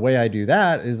 And the way I do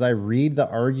that is I read the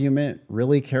argument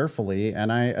really carefully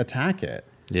and I attack it.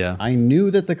 Yeah. I knew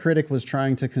that the critic was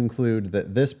trying to conclude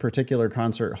that this particular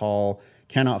concert hall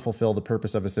cannot fulfill the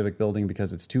purpose of a civic building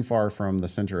because it's too far from the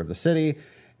center of the city.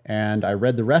 And I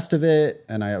read the rest of it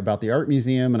and about the art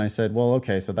museum and I said, well,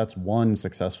 okay, so that's one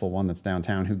successful one that's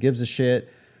downtown. Who gives a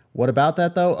shit? What about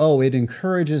that though? Oh, it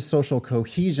encourages social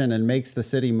cohesion and makes the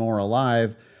city more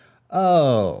alive.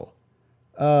 Oh.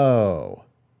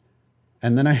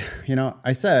 And then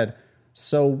I said,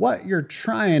 so what you're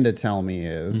trying to tell me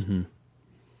is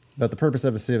that the purpose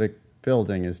of a civic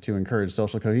building is to encourage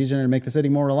social cohesion and make the city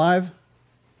more alive?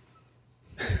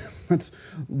 That's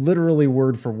literally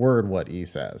word for word what E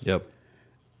says. Yep.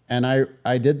 And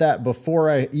I did that before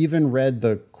I even read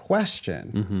the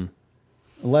question,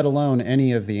 let alone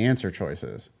any of the answer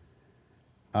choices.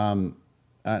 And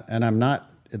I'm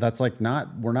not,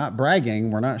 we're not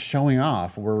bragging. We're not showing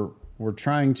off. We're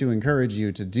trying to encourage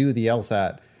you to do the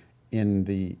LSAT in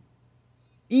the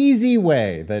easy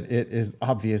way that it is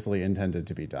obviously intended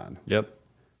to be done. Yep.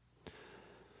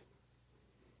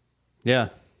 Yeah.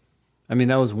 I mean,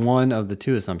 that was one of the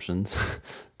two assumptions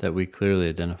that we clearly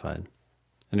identified.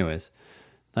 Anyways,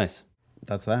 nice.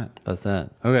 That's that.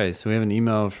 Okay, so we have an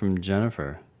email from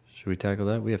Jennifer. Should we tackle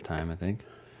that? We have time, I think.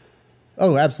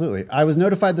 Oh, absolutely. I was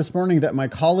notified this morning that my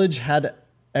college had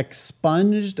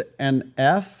expunged an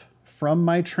F from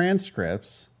my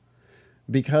transcripts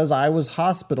because I was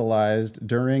hospitalized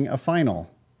during a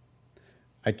final.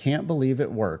 I can't believe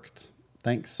it worked.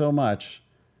 Thanks so much,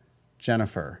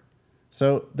 Jennifer.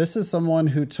 So this is someone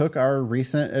who took our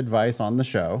recent advice on the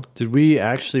show. Did we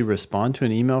actually respond to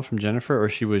an email from Jennifer, or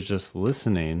she was just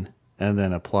listening and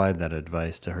then applied that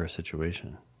advice to her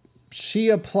situation? She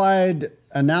applied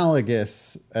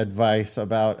analogous advice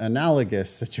about analogous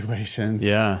situations.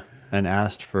 Yeah, and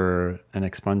asked for an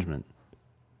expungement.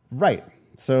 Right.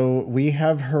 So we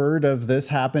have heard of this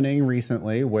happening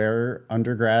recently where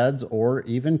undergrads or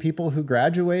even people who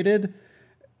graduated,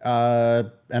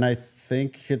 and I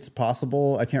think it's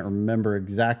possible, I can't remember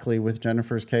exactly with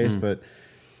Jennifer's case, but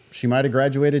she might have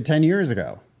graduated 10 years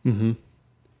ago.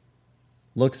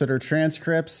 Looks at her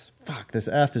transcripts. Fuck, this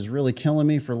F is really killing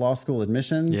me for law school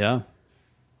admissions. Yeah.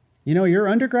 You know, your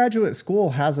undergraduate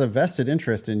school has a vested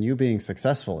interest in you being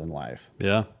successful in life.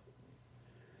 Yeah.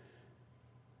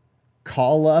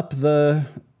 Call up the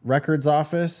records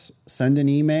office, send an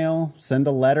email, send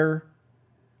a letter,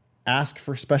 ask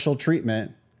for special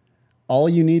treatment. All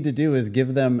you need to do is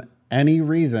give them any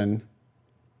reason.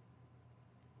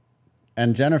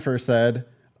 And Jennifer said,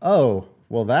 oh,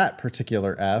 well, that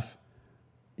particular F,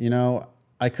 you know,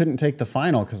 I couldn't take the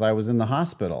final because I was in the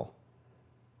hospital.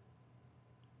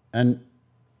 And,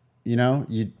 you know,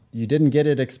 you didn't get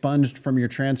it expunged from your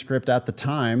transcript at the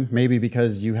time, maybe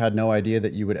because you had no idea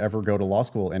that you would ever go to law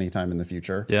school anytime in the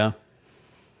future. Yeah.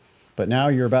 But now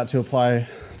you're about to apply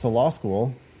to law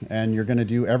school. and you're going to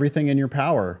do everything in your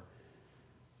power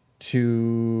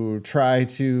to try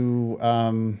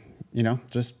to,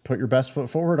 just put your best foot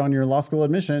forward on your law school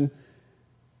admission.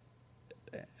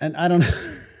 And I don't know.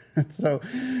 So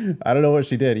I don't know what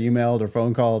she did, emailed or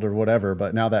phone called or whatever,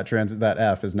 but now that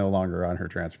F is no longer on her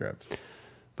transcript.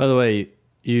 By the way,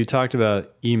 you talked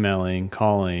about emailing,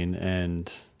 calling, and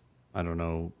I don't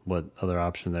know what other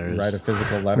option there is. Write a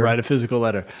physical letter. Write a physical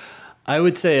letter. I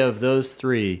would say of those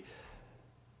three,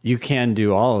 you can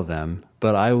do all of them,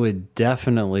 but I would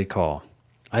definitely call.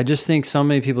 I just think so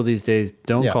many people these days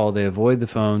don't call. They avoid the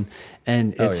phone,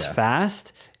 and it's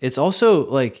fast. It's also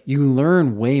like you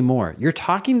learn way more. You're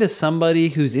talking to somebody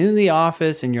who's in the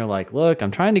office and you're like, look, I'm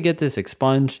trying to get this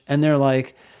expunged. And they're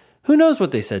like, who knows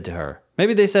what they said to her?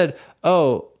 Maybe they said,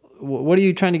 oh, what are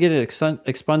you trying to get it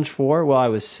expunged for? Well, I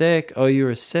was sick. Oh, you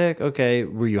were sick. Okay.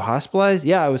 Were you hospitalized?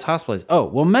 Yeah, I was hospitalized. Oh,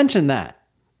 well, mention that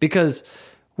because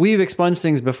we've expunged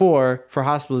things before for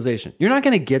hospitalization. You're not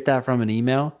going to get that from an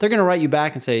email. They're going to write you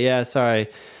back and say, yeah, sorry.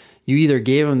 You either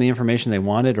gave them the information they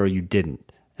wanted or you didn't.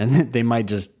 And they might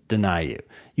just deny you.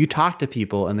 You talk to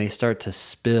people and they start to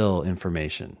spill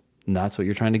information. And that's what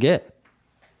you're trying to get.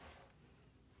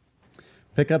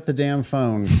 Pick up the damn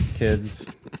phone, kids.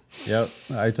 Yep,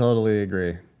 I totally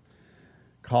agree.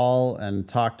 Call and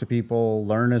talk to people.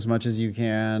 Learn as much as you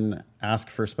can. Ask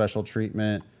for special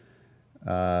treatment.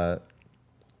 That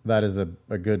is a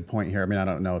good point here. I mean, I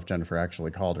don't know if Jennifer actually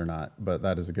called or not, but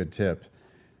that is a good tip.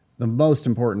 The most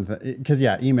important thing, because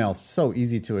email's so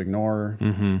easy to ignore.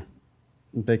 Mm-hmm.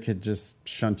 They could just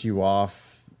shunt you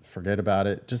off, forget about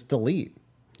it, just delete.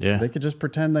 Yeah. They could just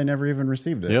pretend they never even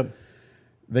received it. Yep.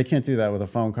 They can't do that with a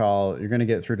phone call. You're going to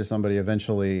get through to somebody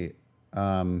eventually.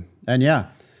 It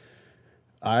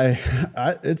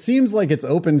seems like it's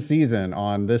open season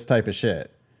on this type of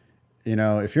shit.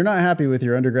 If you're not happy with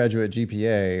your undergraduate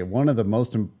GPA, one of the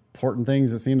most important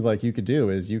things it seems like you could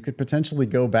do is you could potentially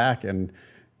go back and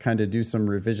kind of do some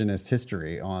revisionist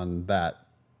history on that,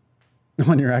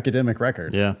 on your academic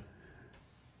record. Yeah.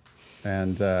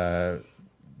 And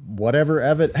whatever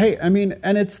evidence. Hey, I mean,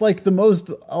 and it's like the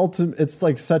most ultimate, it's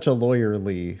like such a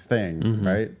lawyerly thing,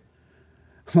 right?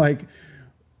 Like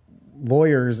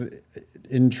lawyers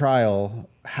in trial,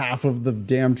 half of the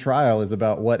damn trial is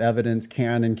about what evidence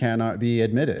can and cannot be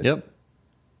admitted. Yep.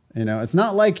 It's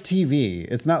not like TV.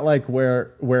 It's not like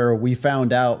where we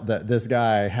found out that this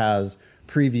guy has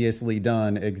previously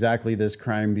done exactly this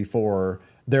crime before,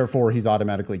 therefore he's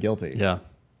automatically guilty. Yeah.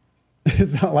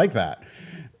 It's not like that.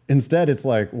 Instead, it's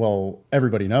like, well,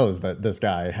 everybody knows that this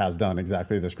guy has done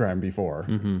exactly this crime before.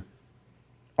 Mm-hmm.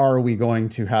 Are we going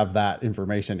to have that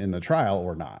information in the trial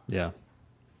or not? Yeah.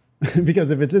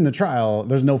 Because if it's in the trial,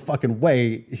 there's no fucking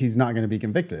way he's not going to be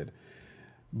convicted.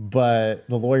 But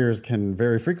the lawyers can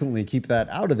very frequently keep that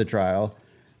out of the trial.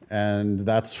 And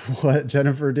that's what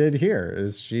Jennifer did here,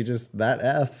 is she just, that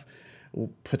F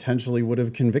potentially would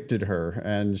have convicted her,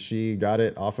 and she got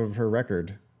it off of her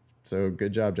record. So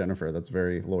good job, Jennifer. That's a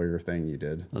very lawyer thing you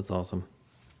did. That's awesome.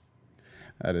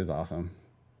 That is awesome.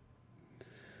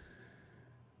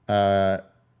 Want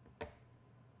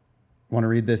to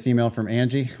read this email from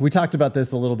Angie? We talked about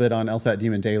this a little bit on LSAT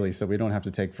Demon Daily, so we don't have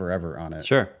to take forever on it.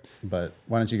 Sure. But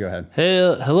why don't you go ahead? Hey,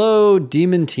 hello,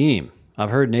 Demon Team. I've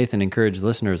heard Nathan encourage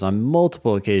listeners on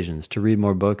multiple occasions to read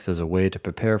more books as a way to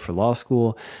prepare for law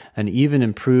school and even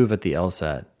improve at the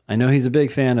LSAT. I know he's a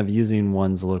big fan of using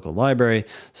one's local library,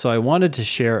 so I wanted to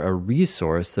share a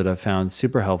resource that I've found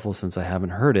super helpful since I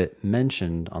haven't heard it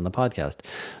mentioned on the podcast.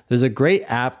 There's a great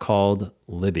app called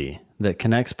Libby that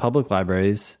connects to public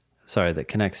libraries so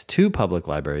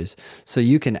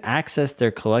you can access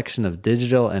their collection of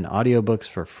digital and audiobooks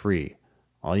for free.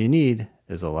 All you need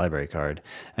is a library card,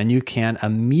 and you can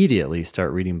immediately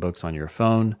start reading books on your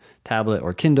phone, tablet,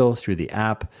 or Kindle through the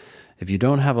app. If you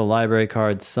don't have a library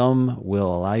card, some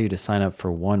will allow you to sign up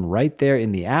for one right there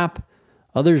in the app.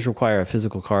 Others require a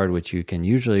physical card, which you can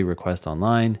usually request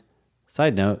online.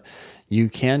 Side note, you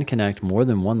can connect more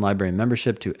than one library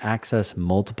membership to access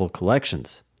multiple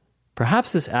collections.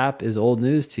 Perhaps this app is old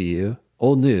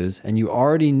news, and you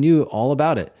already knew all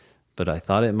about it, but I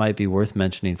thought it might be worth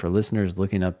mentioning for listeners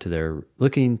looking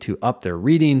to up their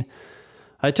reading.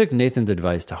 I took Nathan's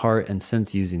advice to heart, and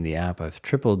since using the app, I've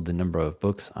tripled the number of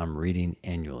books I'm reading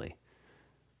annually.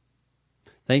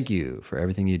 Thank you for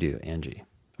everything you do, Angie.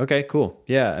 Okay, cool.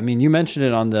 Yeah, I mean, you mentioned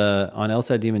it on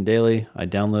LSAT Demon Daily. I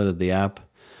downloaded the app.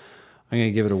 I'm going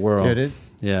to give it a whirl. Did it?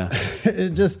 Yeah.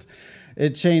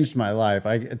 It changed my life.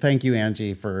 I thank you,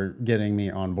 Angie, for getting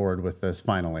me on board with this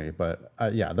finally. But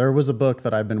there was a book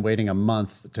that I've been waiting a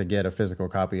month to get a physical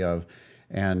copy of,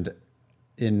 and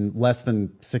in less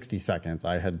than 60 seconds.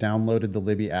 I had downloaded the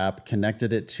Libby app,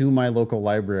 connected it to my local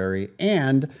library,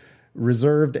 and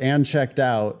reserved and checked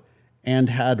out and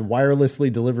had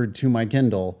wirelessly delivered to my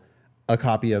Kindle a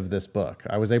copy of this book.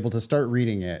 I was able to start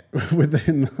reading it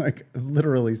within like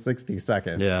literally 60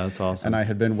 seconds. Yeah, that's awesome. And I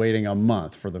had been waiting a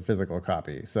month for the physical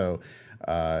copy. So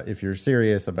if you're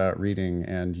serious about reading,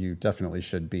 and you definitely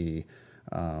should be,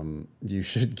 you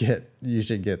should get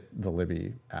the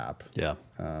Libby app. Yeah.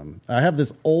 I have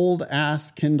this old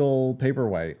ass Kindle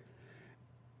Paperwhite.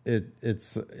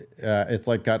 It's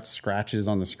like got scratches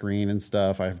on the screen and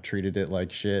stuff. I've treated it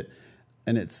like shit,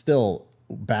 and it's still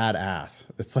badass.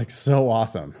 It's like so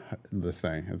awesome, this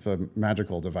thing. It's a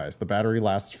magical device. The battery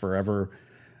lasts forever.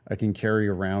 I can carry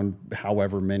around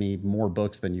however many more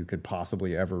books than you could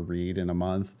possibly ever read in a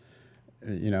month.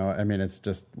 You know, I mean, it's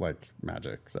just like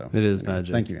magic. So it is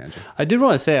magic. Thank you, Andrew. I did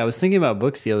want to say, I was thinking about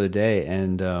books the other day,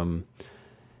 and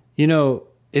you know,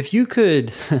 if you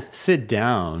could sit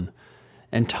down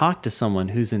and talk to someone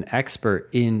who's an expert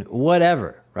in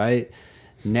whatever, right?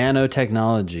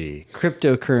 Nanotechnology,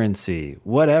 cryptocurrency,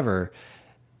 whatever,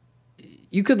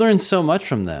 you could learn so much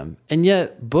from them. And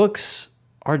yet books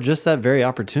are just that very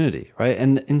opportunity, right?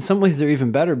 And in some ways they're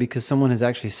even better because someone has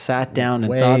actually sat down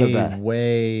and thought about it.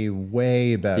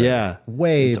 Way better. Yeah.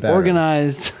 Way better. It's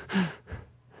organized.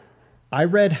 I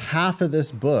read half of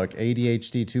this book,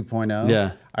 ADHD 2.0.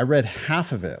 Yeah. I read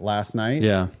half of it last night.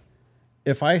 Yeah.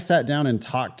 If I sat down and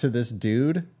talked to this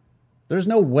dude, there's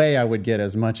no way I would get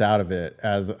as much out of it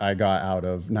as I got out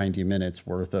of 90 minutes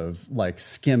worth of like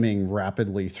skimming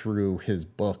rapidly through his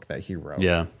book that he wrote.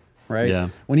 Yeah. Right? Yeah.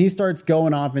 When he starts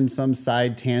going off in some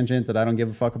side tangent that I don't give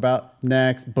a fuck about,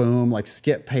 next, boom, like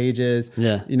skip pages.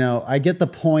 Yeah. You know, I get the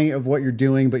point of what you're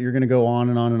doing, but you're going to go on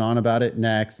and on and on about it.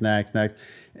 Next. And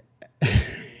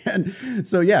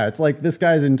so, yeah, it's like this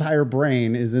guy's entire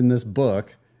brain is in this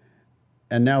book.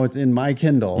 And now it's in my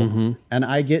Kindle, and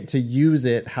I get to use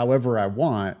it however I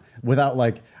want without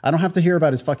like, I don't have to hear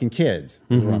about his fucking kids,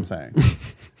 is what I'm saying.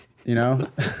 You know?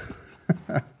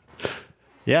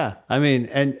 Yeah. I mean,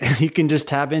 and you can just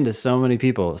tap into so many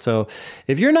people. So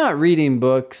if you're not reading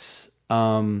books,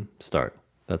 start.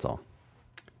 That's all.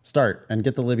 Start and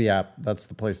get the Libby app. That's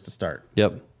the place to start.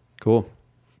 Yep. Cool.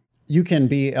 You can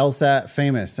be LSAT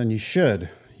famous, and you should.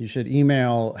 You should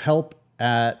email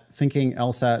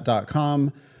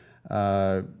help@thinkinglsat.com.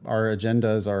 Our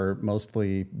agendas are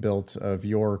mostly built of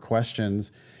your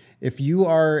questions. If you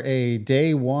are a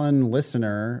day one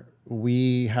listener,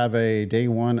 we have a day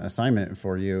one assignment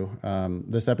for you.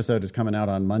 This episode is coming out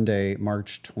on Monday,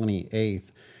 March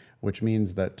 28th, which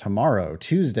means that tomorrow,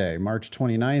 Tuesday, March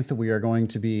 29th, we are going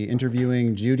to be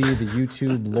interviewing Judy, the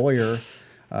YouTube lawyer.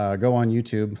 Go on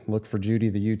YouTube, look for Judy,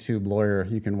 the YouTube lawyer.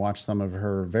 You can watch some of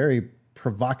her very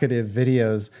provocative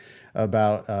videos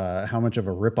about how much of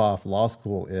a ripoff law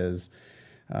school is.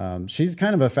 She's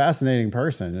kind of a fascinating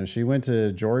person. She went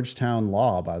to Georgetown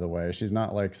Law, by the way. She's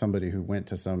not like somebody who went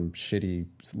to some shitty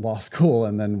law school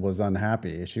and then was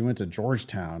unhappy. She went to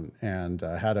Georgetown and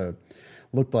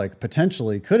looked like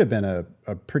potentially could have been a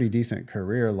pretty decent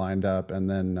career lined up. And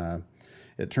then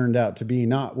it turned out to be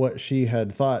not what she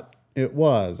had thought it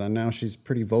was. And now she's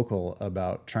pretty vocal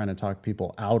about trying to talk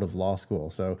people out of law school.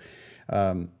 So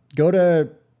go to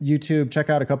YouTube, check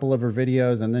out a couple of her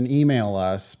videos, and then email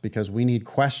us because we need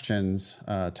questions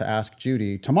to ask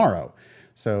Judy tomorrow.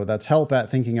 So that's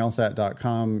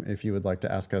help@thinkinglsat.com if you would like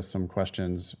to ask us some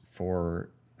questions for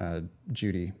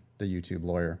Judy, the YouTube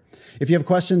lawyer. If you have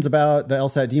questions about the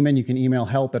LSAT Demon, you can email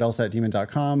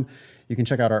help@lsatdemon.com. You can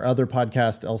check out our other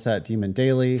podcast, LSAT Demon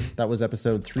Daily. That was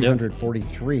episode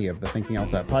 343 of the Thinking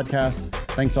LSAT podcast.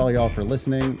 Thanks all y'all for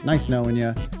listening. Nice knowing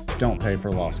you. Don't pay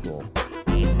for law school.